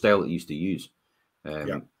typical style that used to use.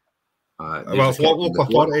 Yeah. Well, it's local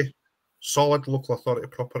authority, solid local authority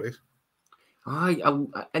property.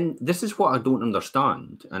 And this is what I don't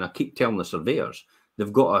understand, and I keep telling the surveyors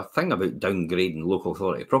they've got a thing about downgrading local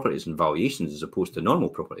authority properties and valuations as opposed to normal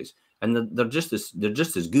properties, and they're just as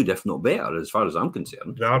good, if not better, as far as I'm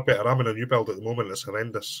concerned. They are better. I'm in a new build at the moment. It's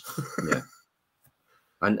horrendous. Yeah,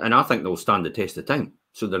 and I think they'll stand the test of time.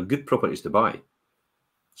 So they're good properties to buy.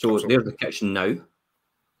 So Absolutely. There's the kitchen now.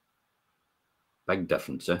 Big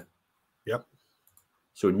difference, eh? Yep.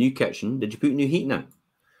 So new kitchen. Did you put new heating in?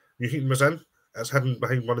 New heating was in. It's hidden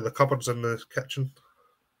behind one of the cupboards in the kitchen.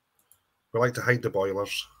 We like to hide the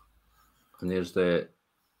boilers. And there's the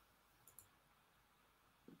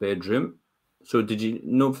bedroom. So did you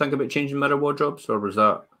not think about changing mirror wardrobes, or was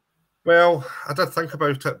that? Well, I did think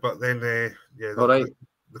about it, but then,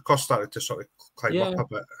 the cost started to sort of climb up a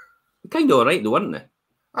bit. Kind of all right, though, weren't they?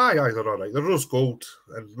 Aye, they're all right. They're rose gold,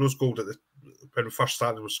 and rose gold when we first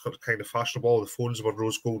started was kind of fashionable. All the phones were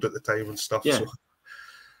rose gold at the time and stuff. Yeah. So,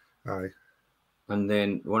 aye. And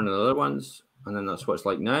then one of the other ones, and then that's what it's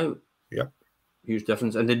like now. Yep. Huge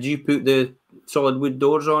difference. And did you put the solid wood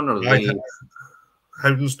doors on, or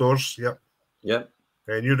Howden's doors? Yep. Yep.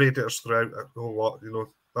 New radiators throughout. A whole lot.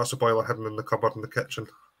 That's a boiler hidden in the cupboard in the kitchen.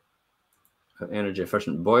 Energy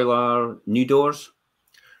efficient boiler. New doors.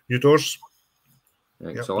 New doors.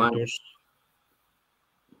 Excellent. New doors.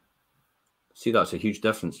 See, that's a huge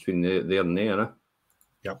difference between there and there. Eh?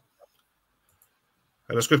 Yep.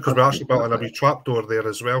 And it's good because we actually built in a wee trapdoor there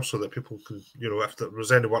as well, so that people can, if there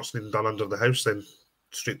was any works needing done under the house, then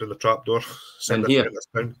straight down the trapdoor. Send the apprentice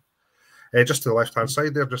down. Just to the left-hand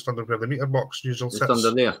side there, just under where the meter box usually sits.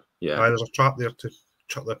 Under there, yeah. There's a trap there to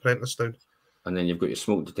chuck the apprentice down. And then you've got your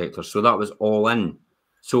smoke detector. So that was all in.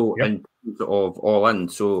 So in terms of all in,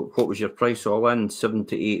 so what was your price all in?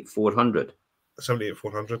 78,400.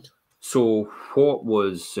 78,400. So what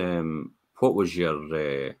was your what was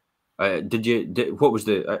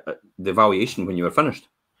the valuation when you were finished?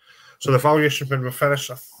 So the valuation when we were finished,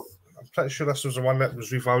 I'm pretty sure this was the one that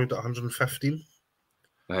was revalued at 115.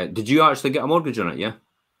 Did you actually get a mortgage on it? Yeah,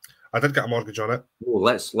 I did get a mortgage on it. Well,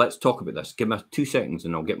 let's talk about this. Give me 2 seconds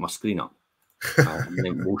and I'll get my screen up, and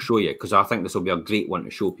then we'll show you, because I think this will be a great one to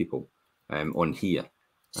show people on here.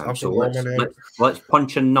 So let's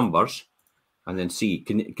punch in numbers and then see.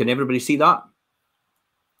 Can everybody see that?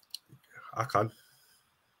 I can.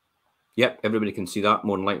 Yep, everybody can see that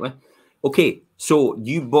more than likely. Okay, so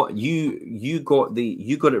you got it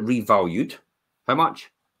revalued. How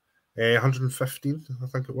much? 115, I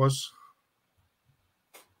think it was.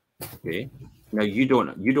 Okay. Now you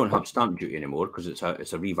don't have stamp duty anymore because it's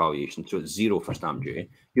a revaluation, so it's 0 for stamp duty.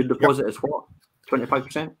 Your deposit is what?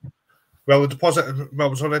 25%? Well, the deposit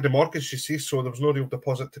was already mortgaged, you see, so there was no real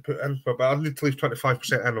deposit to put in. But I need to leave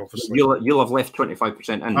 25% in, obviously. You'll have left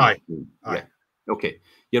 25% in. Aye. Yeah. Okay.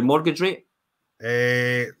 Your mortgage rate?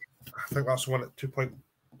 I think that's the one at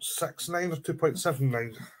 2.69 or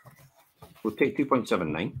 2.79. We'll take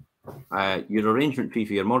 2.79. Your arrangement fee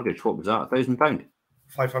for your mortgage, what was that? £1,000?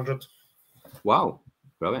 500. Wow.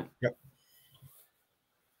 Brilliant. Yep.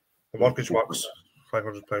 The mortgage works.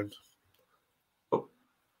 £500. Oh.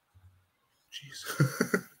 Jeez.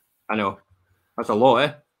 I know. That's a lot,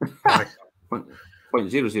 eh? Aye.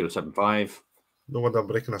 0.0075. No wonder I'm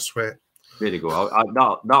breaking a sweat. There you go.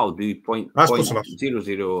 That'll do. That's close enough.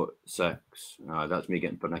 0.006. That's me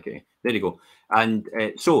getting pernickety. There you go. And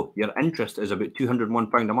so your interest is about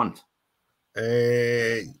 £201 a month.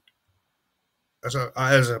 It is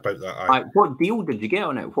about that. Aye. What deal did you get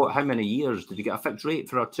on it? How many years did you get? A fixed rate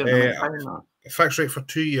for a certain amount of time? A fixed rate for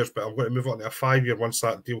 2 years, but I'm going to move on to a 5-year once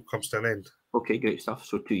that deal comes to an end. Okay, great stuff.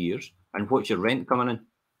 So 2 years. And what's your rent coming in?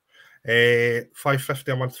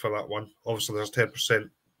 $550 a month for that one. Obviously, there's 10%.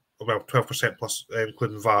 Well, 12% plus,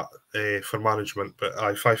 including VAT for management, but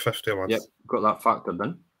 $550 a month. Yep, got that factored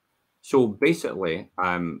in. So basically,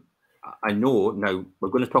 I know now we're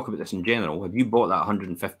going to talk about this in general. Have you bought that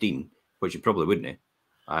 115, which you probably wouldn't,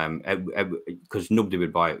 because nobody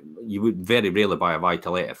would buy it. You would very rarely buy a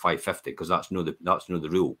Vitalite at 550 because that's no the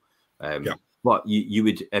rule. But you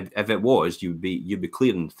would, if it was, you'd be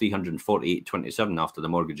clearing 348.27 after the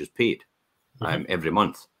mortgage is paid every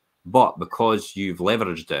month. But because you've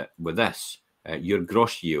leveraged it with this, your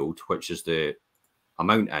gross yield, which is the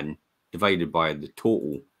amount in divided by the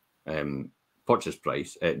total purchase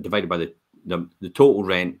price, divided by the total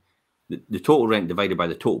rent, the total rent divided by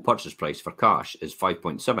the total purchase price for cash is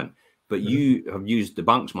 5.7. But you have used the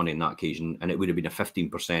bank's money in that occasion, and it would have been a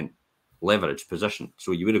 15% leveraged position,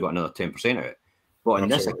 so you would have got another 10% out of it. But on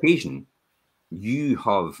this occasion, you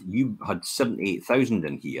had 78,000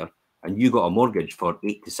 in here, and you got a mortgage for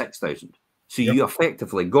 86,000. So you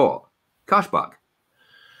effectively got cash back.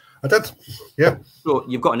 I did, yeah. So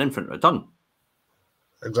you've got an infinite return.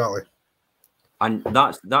 Exactly. And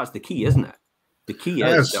that's the key, isn't it? The key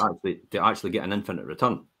is to actually get an infinite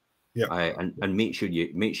return. Yeah. And make sure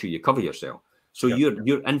you cover yourself. So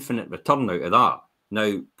your infinite return out of that.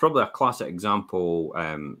 Now, probably a classic example,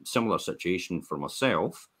 similar situation for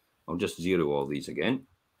myself. I'll just zero all these again.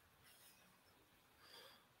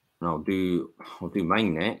 And I'll do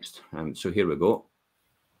mine next. So here we go.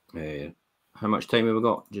 How much time have we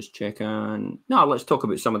got? Just checking. No, let's talk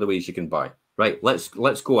about some of the ways you can buy. Right, let's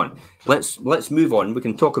go on. Let's move on. We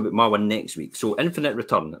can talk about my one next week. So infinite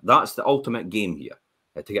return, that's the ultimate game here.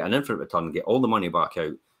 To get an infinite return, get all the money back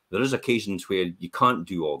out. There is occasions where you can't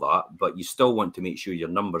do all that, but you still want to make sure your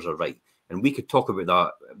numbers are right. And we could talk about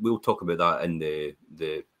that. We'll talk about that in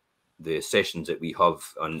the sessions that we have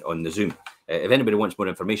on the Zoom. If anybody wants more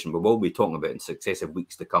information, we will be talking about it in successive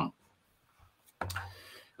weeks to come.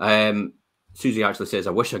 Susie actually says,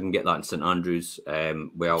 I wish I can get that in St Andrews.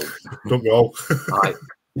 Well, don't we all?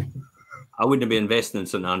 I wouldn't be investing in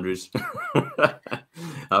St Andrews.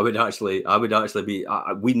 I would actually be.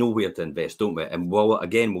 We know where to invest, don't we? And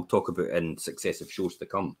we'll talk about it in successive shows to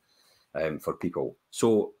come for people.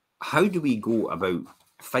 So, how do we go about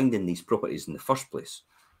finding these properties in the first place?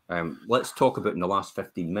 Let's talk about in the last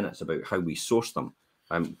 15 minutes about how we source them.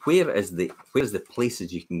 Where's the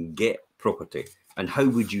places you can get property, and how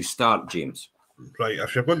would you start, James? Right,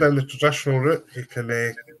 if you're going down the traditional route, you can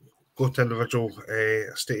go to individual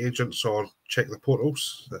estate agents or check the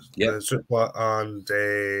portals, the Zoopla and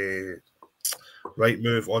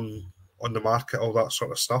Rightmove on the market, all that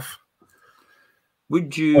sort of stuff.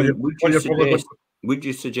 Would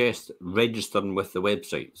you suggest registering with the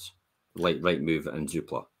websites like Rightmove and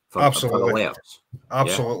Zoopla? Absolutely. For alerts?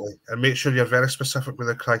 Absolutely. Yeah? And make sure you're very specific with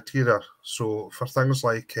the criteria. So for things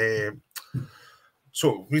like,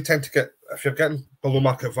 so we tend to get, if you're getting below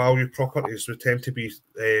market value properties, we tend to be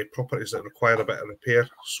properties that require a bit of repair.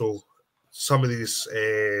 So some of these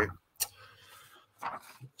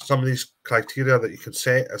criteria that you can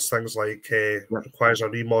set as things like requires a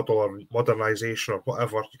remodel or modernisation or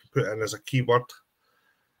whatever, you can put in as a keyword.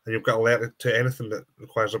 And you'll get alerted to anything that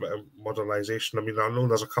requires a bit of modernisation. I mean, I know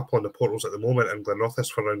there's a couple on the portals at the moment in Glenrothes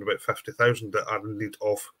for around about 50,000 that are in need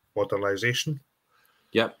of modernisation.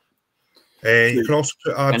 Yep. You can also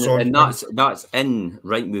put ads on. And that's in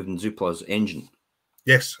Rightmove and Zoopla's engine.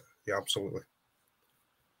 Yes. Yeah, absolutely.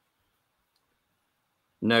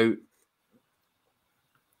 Now,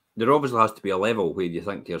 there obviously has to be a level where you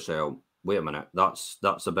think to yourself, wait a minute, that's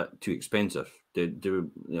a bit too expensive. We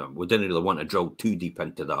didn't really want to drill too deep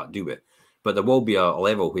into that, do we? But there will be a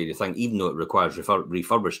level where you think, even though it requires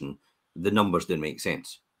refurbishing, the numbers didn't make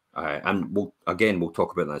sense. And we'll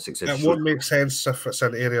talk about that success. It won't make sense if it's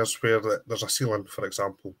in areas where there's a ceiling, for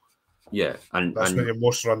example. Yeah, and that's where you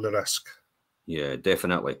most run the risk. Yeah,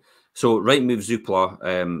 definitely. So Rightmove,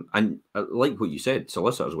 Zoopla, and like what you said,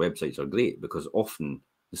 solicitors' websites are great because often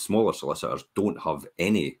the smaller solicitors don't have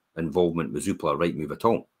any involvement with Zoopla or Rightmove at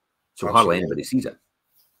all. So hardly anybody sees it.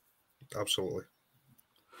 Absolutely.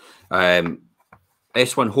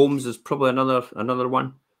 S1 Homes is probably another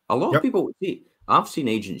one. A lot of people see. I've seen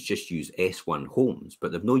agents just use S1 Homes,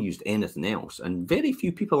 but they've not used anything else. And very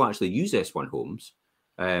few people actually use S1 Homes.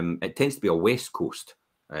 It tends to be a West Coast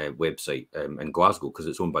website in Glasgow because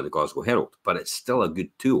it's owned by the Glasgow Herald, but it's still a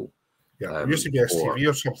good tool. Yeah, it used to be STV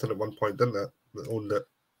or something at one point, didn't it? That owned it.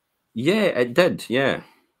 Yeah, it did. Yeah.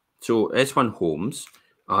 So S1 Homes,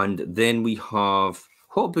 and then we have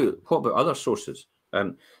what about other sources?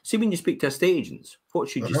 See, when you speak to estate agents, what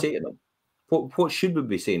should you say to them? What should we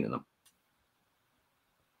be saying to them?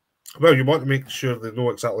 Well, you want to make sure they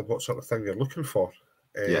know exactly what sort of thing you're looking for.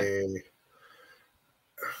 You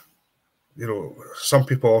know, some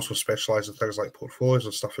people also specialise in things like portfolios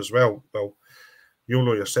and stuff as well. Well, you'll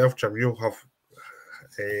know yourself, Jim, you'll have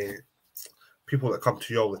people that come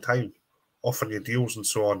to you all the time, offering you deals and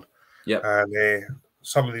so on. Yeah. And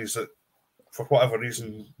some of these that, for whatever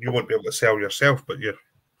reason, you won't be able to sell yourself, but you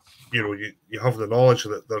have the knowledge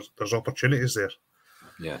that there's opportunities there.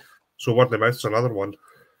 Yeah. So word of mouth is another one.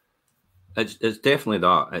 It's definitely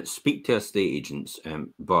that. It's speak to estate agents,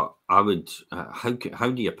 but I would. How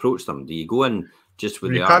do you approach them? Do you go in just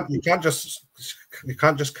with you can't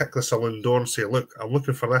just kick the saloon door and say, "Look, I'm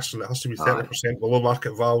looking for this, and it has to be 30% below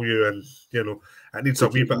market value, and it needs a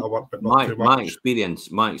wee bit of work, but not too much."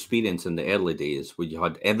 My experience in the early days, when you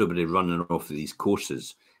had everybody running off of these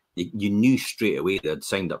courses, You knew straight away they'd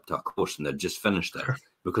signed up to a course and they'd just finished it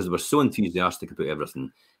because they were so enthusiastic about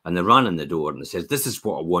everything. And they ran in the door and they says, "This is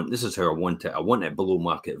what I want. This is how I want it. I want it below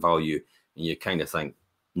market value." And you kind of think,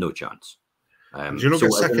 no chance. Do you not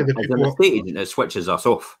get sick of the as people? an estate agent, it switches us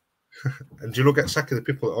off. And do you not get sick of the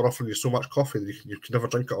people that are offering you so much coffee that you can never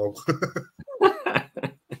drink it all?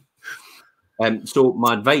 So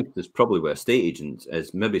my advice is probably with estate agents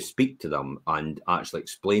is maybe speak to them and actually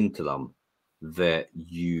explain to them that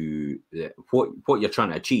what you're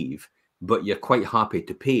trying to achieve, but you're quite happy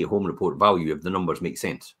to pay home report value if the numbers make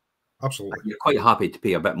sense. Absolutely. You're quite happy to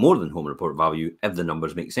pay a bit more than home report value if the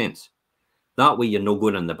numbers make sense. That way you're not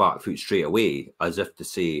going on the back foot straight away as if to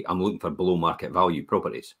say, I'm looking for below market value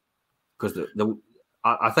properties. Because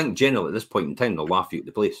I think generally at this point in time, they'll laugh you at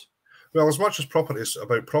the place. Well, as much as property is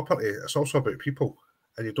about property, it's also about people.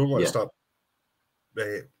 And you don't want to start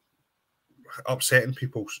upsetting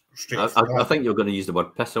people straight off. I think you're going to use the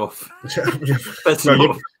word piss off. Piss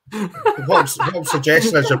off. What I'm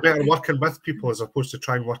suggesting is you're better working with people as opposed to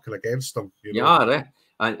trying working against them. You know? Yeah,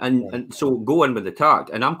 and so go in with the tact.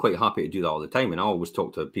 And I'm quite happy to do that all the time. And I always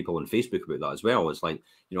talk to people on Facebook about that as well. It's like,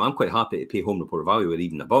 I'm quite happy to pay home report value or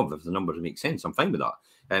even above if the numbers make sense. I'm fine with that.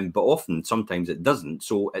 But often, sometimes it doesn't.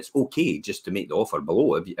 So it's okay just to make the offer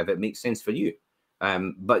below if it makes sense for you.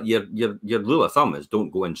 But your rule of thumb is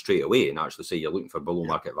don't go in straight away and actually say you're looking for below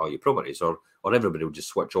market value properties, or everybody will just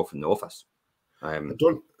switch off in the office.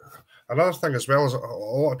 Another thing as well is a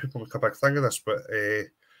lot of people make a big thing of this, but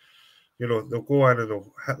they'll go in and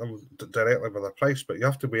they'll hit them directly with a price, but you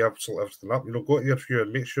have to weigh absolutely everything up. Go to your view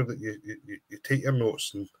and make sure that you take your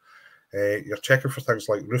notes and you're checking for things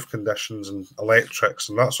like roof conditions and electrics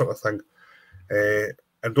and that sort of thing,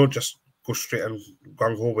 and don't just go straight in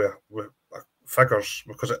gung ho with figures,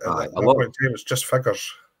 because at that point in time it's just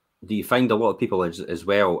figures. Do you find a lot of people as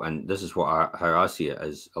well, and this is how I see it,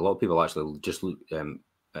 is a lot of people actually just look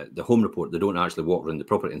at the home report. They don't actually walk around the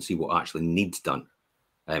property and see what actually needs done.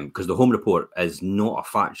 Because the home report is not a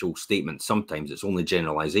factual statement. Sometimes it's only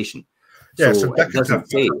generalization. Yeah, so it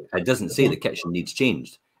doesn't say the kitchen needs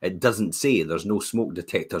changed. It doesn't say there's no smoke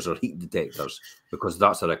detectors or heat detectors because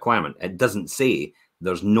that's a requirement. It doesn't say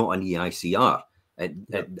there's not an EICR.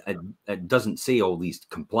 It doesn't say all these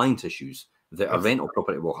compliance issues that a rental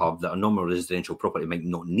property will have that a normal residential property might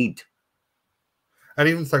not need. And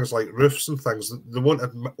even things like roofs and things, they won't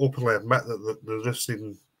openly admit that the roof's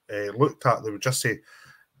even looked at. They would just say,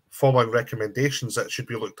 following recommendations, that should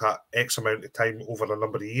be looked at X amount of time over a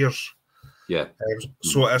number of years. Yeah.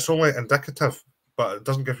 So it's only indicative, but it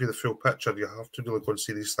doesn't give you the full picture. You have to really go and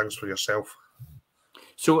see these things for yourself.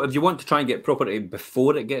 So if you want to try and get property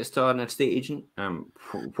before it gets to an estate agent,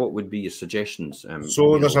 what would be your suggestions?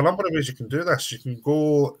 So there's a number of ways you can do this. You can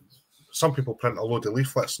go, some people print a load of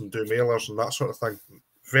leaflets and do mailers and that sort of thing.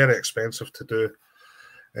 Very expensive to do.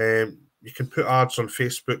 You can put ads on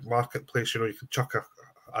Facebook Marketplace. You can chuck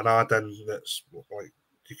an ad in that's like,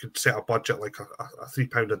 you could set a budget like a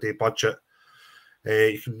 £3 a day budget.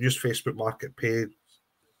 You can use Facebook Marketplace,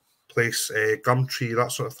 Gumtree,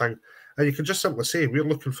 that sort of thing. And you can just simply say, we're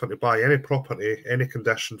looking to buy any property, any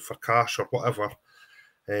condition for cash or whatever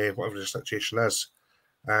the situation is.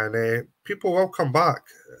 And people will come back.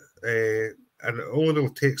 And it only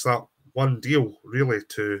takes that one deal, really,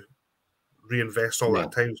 to reinvest all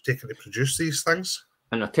that time it's taken to produce these things.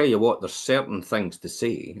 And I tell you what, there's certain things to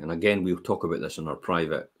say. And again, we'll talk about this in our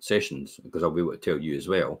private sessions, because I'll be able to tell you as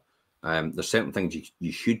well. There's certain things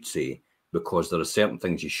you should say, because there are certain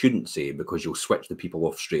things you shouldn't say, because you'll switch the people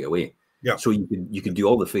off straight away. Yeah. So you can do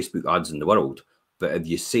all the Facebook ads in the world, but if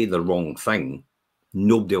you say the wrong thing,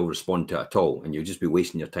 nobody will respond to it at all, and you'll just be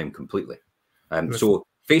wasting your time completely. So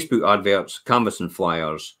Facebook adverts, canvassing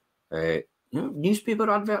flyers,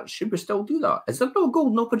 newspaper adverts, should we still do that? Is there no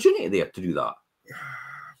golden opportunity there to do that?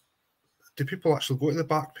 Do people actually go to the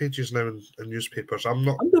back pages now in newspapers? I'm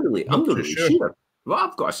not really sure. Well,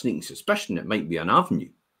 I've got a sneaking suspicion it might be an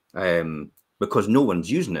avenue, because no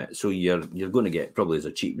one's using it, so you're going to get probably as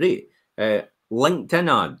a cheap rate. LinkedIn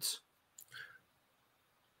ads.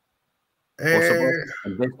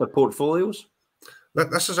 Investor portfolios.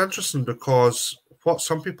 This is interesting, because what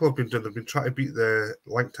some people have been doing, they've been trying to beat the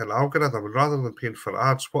LinkedIn algorithm, and rather than paying for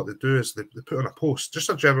ads, what they do is they put on a post, just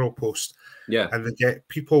a general post, and they get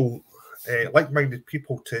people, like-minded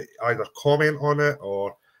people, to either comment on it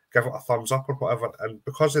or give it a thumbs up or whatever. And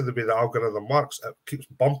because of the way the algorithm works, it keeps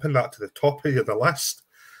bumping that to the top of the list.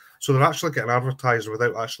 So they're actually getting advertised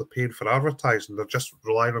without actually paying for advertising. They're just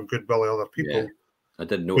relying on goodwill of other people. Yeah, I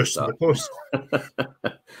did notice that. The post.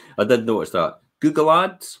 I did notice that. Google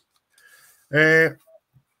ads. It's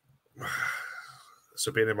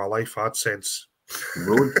a bane of my life, AdSense.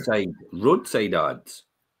 Roadside ads.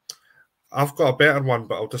 I've got a better one,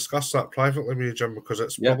 but I'll discuss that privately with you, Jim, because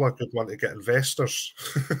it's Yeah. probably a good one to get investors.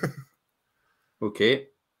 Okay.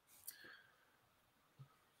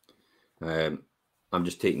 I'm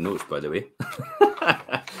just taking notes, by the way.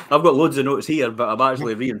 I've got loads of notes here, but I'm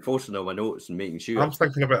actually reinforcing all my notes and making sure. I'm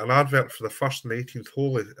thinking about an advert for the 1st and 18th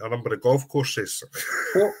hole at a number of golf courses.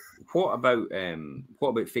 What about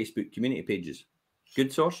Facebook community pages?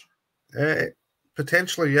 Good source?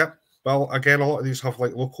 Potentially, yeah. Well, again, a lot of these have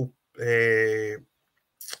like local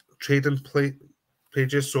trading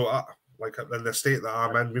pages. So, like in the state that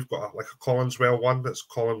I'm in, we've got like a Collinswell one that's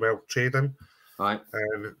Collinswell Trading. Right.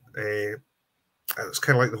 And it's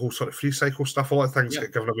kind of like the whole sort of free cycle stuff. A lot of things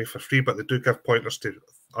get given away for free, but they do give pointers to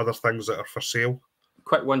other things that are for sale.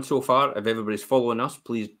 Quick one so far. If everybody's following us,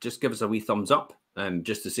 please just give us a wee thumbs up,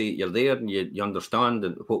 just to say you're there and you understand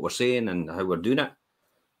what we're saying and how we're doing it.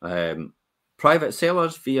 Private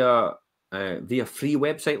sellers via free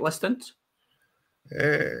website listings.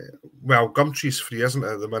 Well, Gumtree's free, isn't it,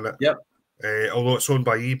 at the minute? Yep. Although it's owned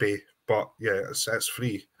by eBay, but yeah, it's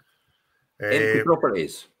free. Empty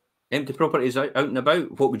properties. Empty properties out and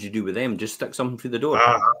about. What would you do with them? Just stick something through the door?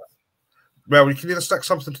 Well, you can either stick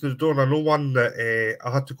something to the door, and I know one that I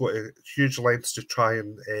had to go to huge lengths to try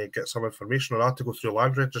and get some information on. I had to go through a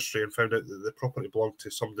land registry and found out that the property belonged to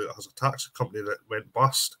somebody that has a taxi company that went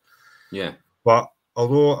bust. Yeah. But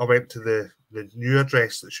although I went to the new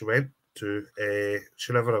address that she went to,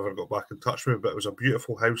 she never ever got back in touch with me, but it was a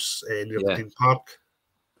beautiful house near the Dean Park.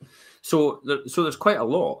 So there's quite a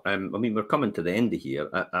lot. I mean, we're coming to the end of here.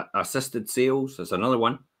 Assisted sales is another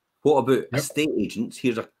one. What about estate agents?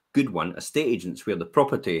 Here's a good one. Estate agents where the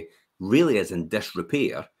property really is in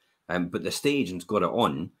disrepair, but the estate agent's got it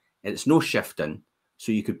on. It's no shifting.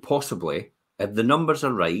 So you could possibly, if the numbers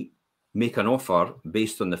are right, make an offer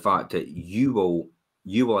based on the fact that you will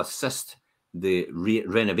assist the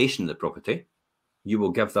renovation of the property. You will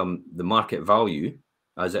give them the market value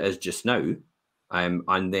as it is just now.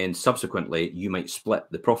 And then subsequently, you might split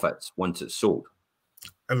the profits once it's sold.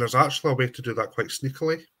 And there's actually a way to do that quite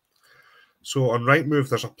sneakily. So on Rightmove,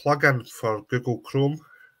 there's a plugin for Google Chrome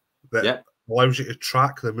that allows you to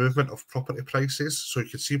track the movement of property prices. So you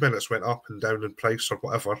can see when it's went up and down in price or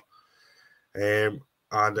whatever.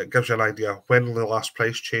 And it gives you an idea when the last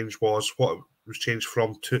price change was, what it was changed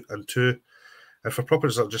from to. And for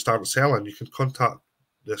properties that just aren't selling, you can contact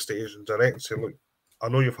the estate agent direct and say, look, I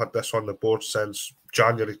know you've had this on the board since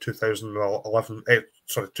January 2011,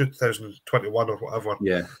 2021 or whatever.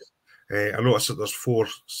 Yeah. I noticed that there's 4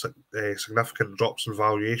 significant drops in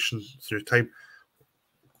valuation through time.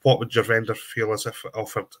 What would your vendor feel as if it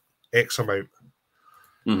offered X amount?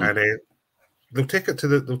 And they'll take it to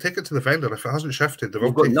the vendor. If it hasn't shifted,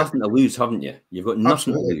 you've got nothing to lose, haven't you? You've got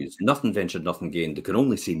nothing to lose. Nothing ventured, nothing gained. They can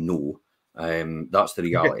only say no. That's the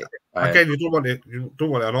reality. Again, you don't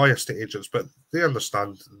want to annoy estate agents, but they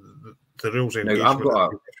understand the rules of engagement. I've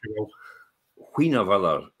got a queen of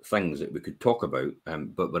other things that we could talk about,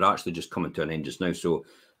 but we're actually just coming to an end just now. So,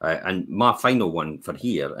 and my final one for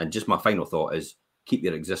here, and just my final thought is keep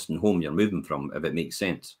your existing home you're moving from, if it makes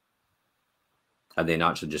sense, and then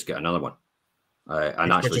actually just get another one,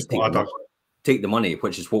 and actually take the money,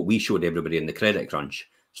 which is what we showed everybody in the credit crunch.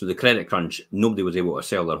 So the credit crunch, nobody was able to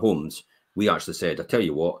sell their homes. We actually said, I tell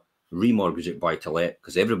you what, remortgage it buy to let,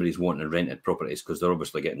 because everybody's wanting rented properties because they're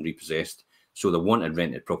obviously getting repossessed. So they wanted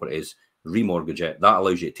rented properties, remortgage it. That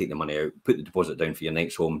allows you to take the money out, put the deposit down for your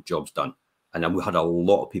next home, job's done. And then we had a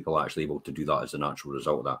lot of people actually able to do that as a natural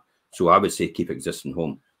result of that. So I would say keep existing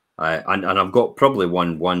home. And I've got probably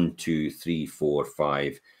 1, 2, 3, 4,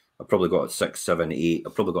 5. I've probably got 6, 7, 8.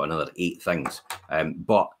 I've probably got another 8 things.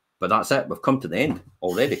 But that's it. We've come to the end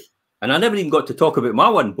already. And I never even got to talk about my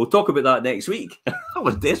one. We'll talk about that next week. I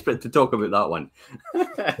was desperate to talk about that one.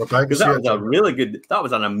 Because that was a really good, that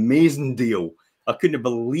was an amazing deal. I couldn't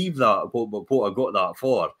believe that, what I got that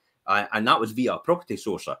for. And that was via a property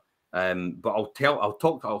sourcer. But I'll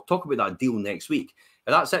talk about that deal next week.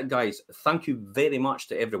 And that's it, guys. Thank you very much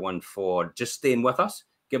to everyone for just staying with us,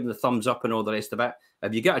 giving the thumbs up and all the rest of it.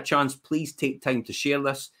 If you get a chance, please take time to share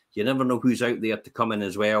this. You never know who's out there to come in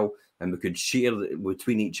as well. And we could share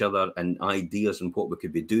between each other and ideas and what we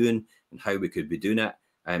could be doing and how we could be doing it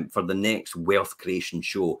for the next wealth creation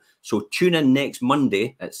show. So tune in next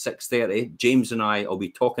Monday at 6:30. James and I will be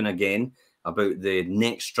talking again about the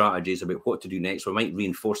next strategies, about what to do next. We might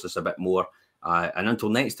reinforce this a bit more. And until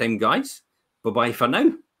next time, guys, bye-bye for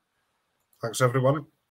now. Thanks, everyone.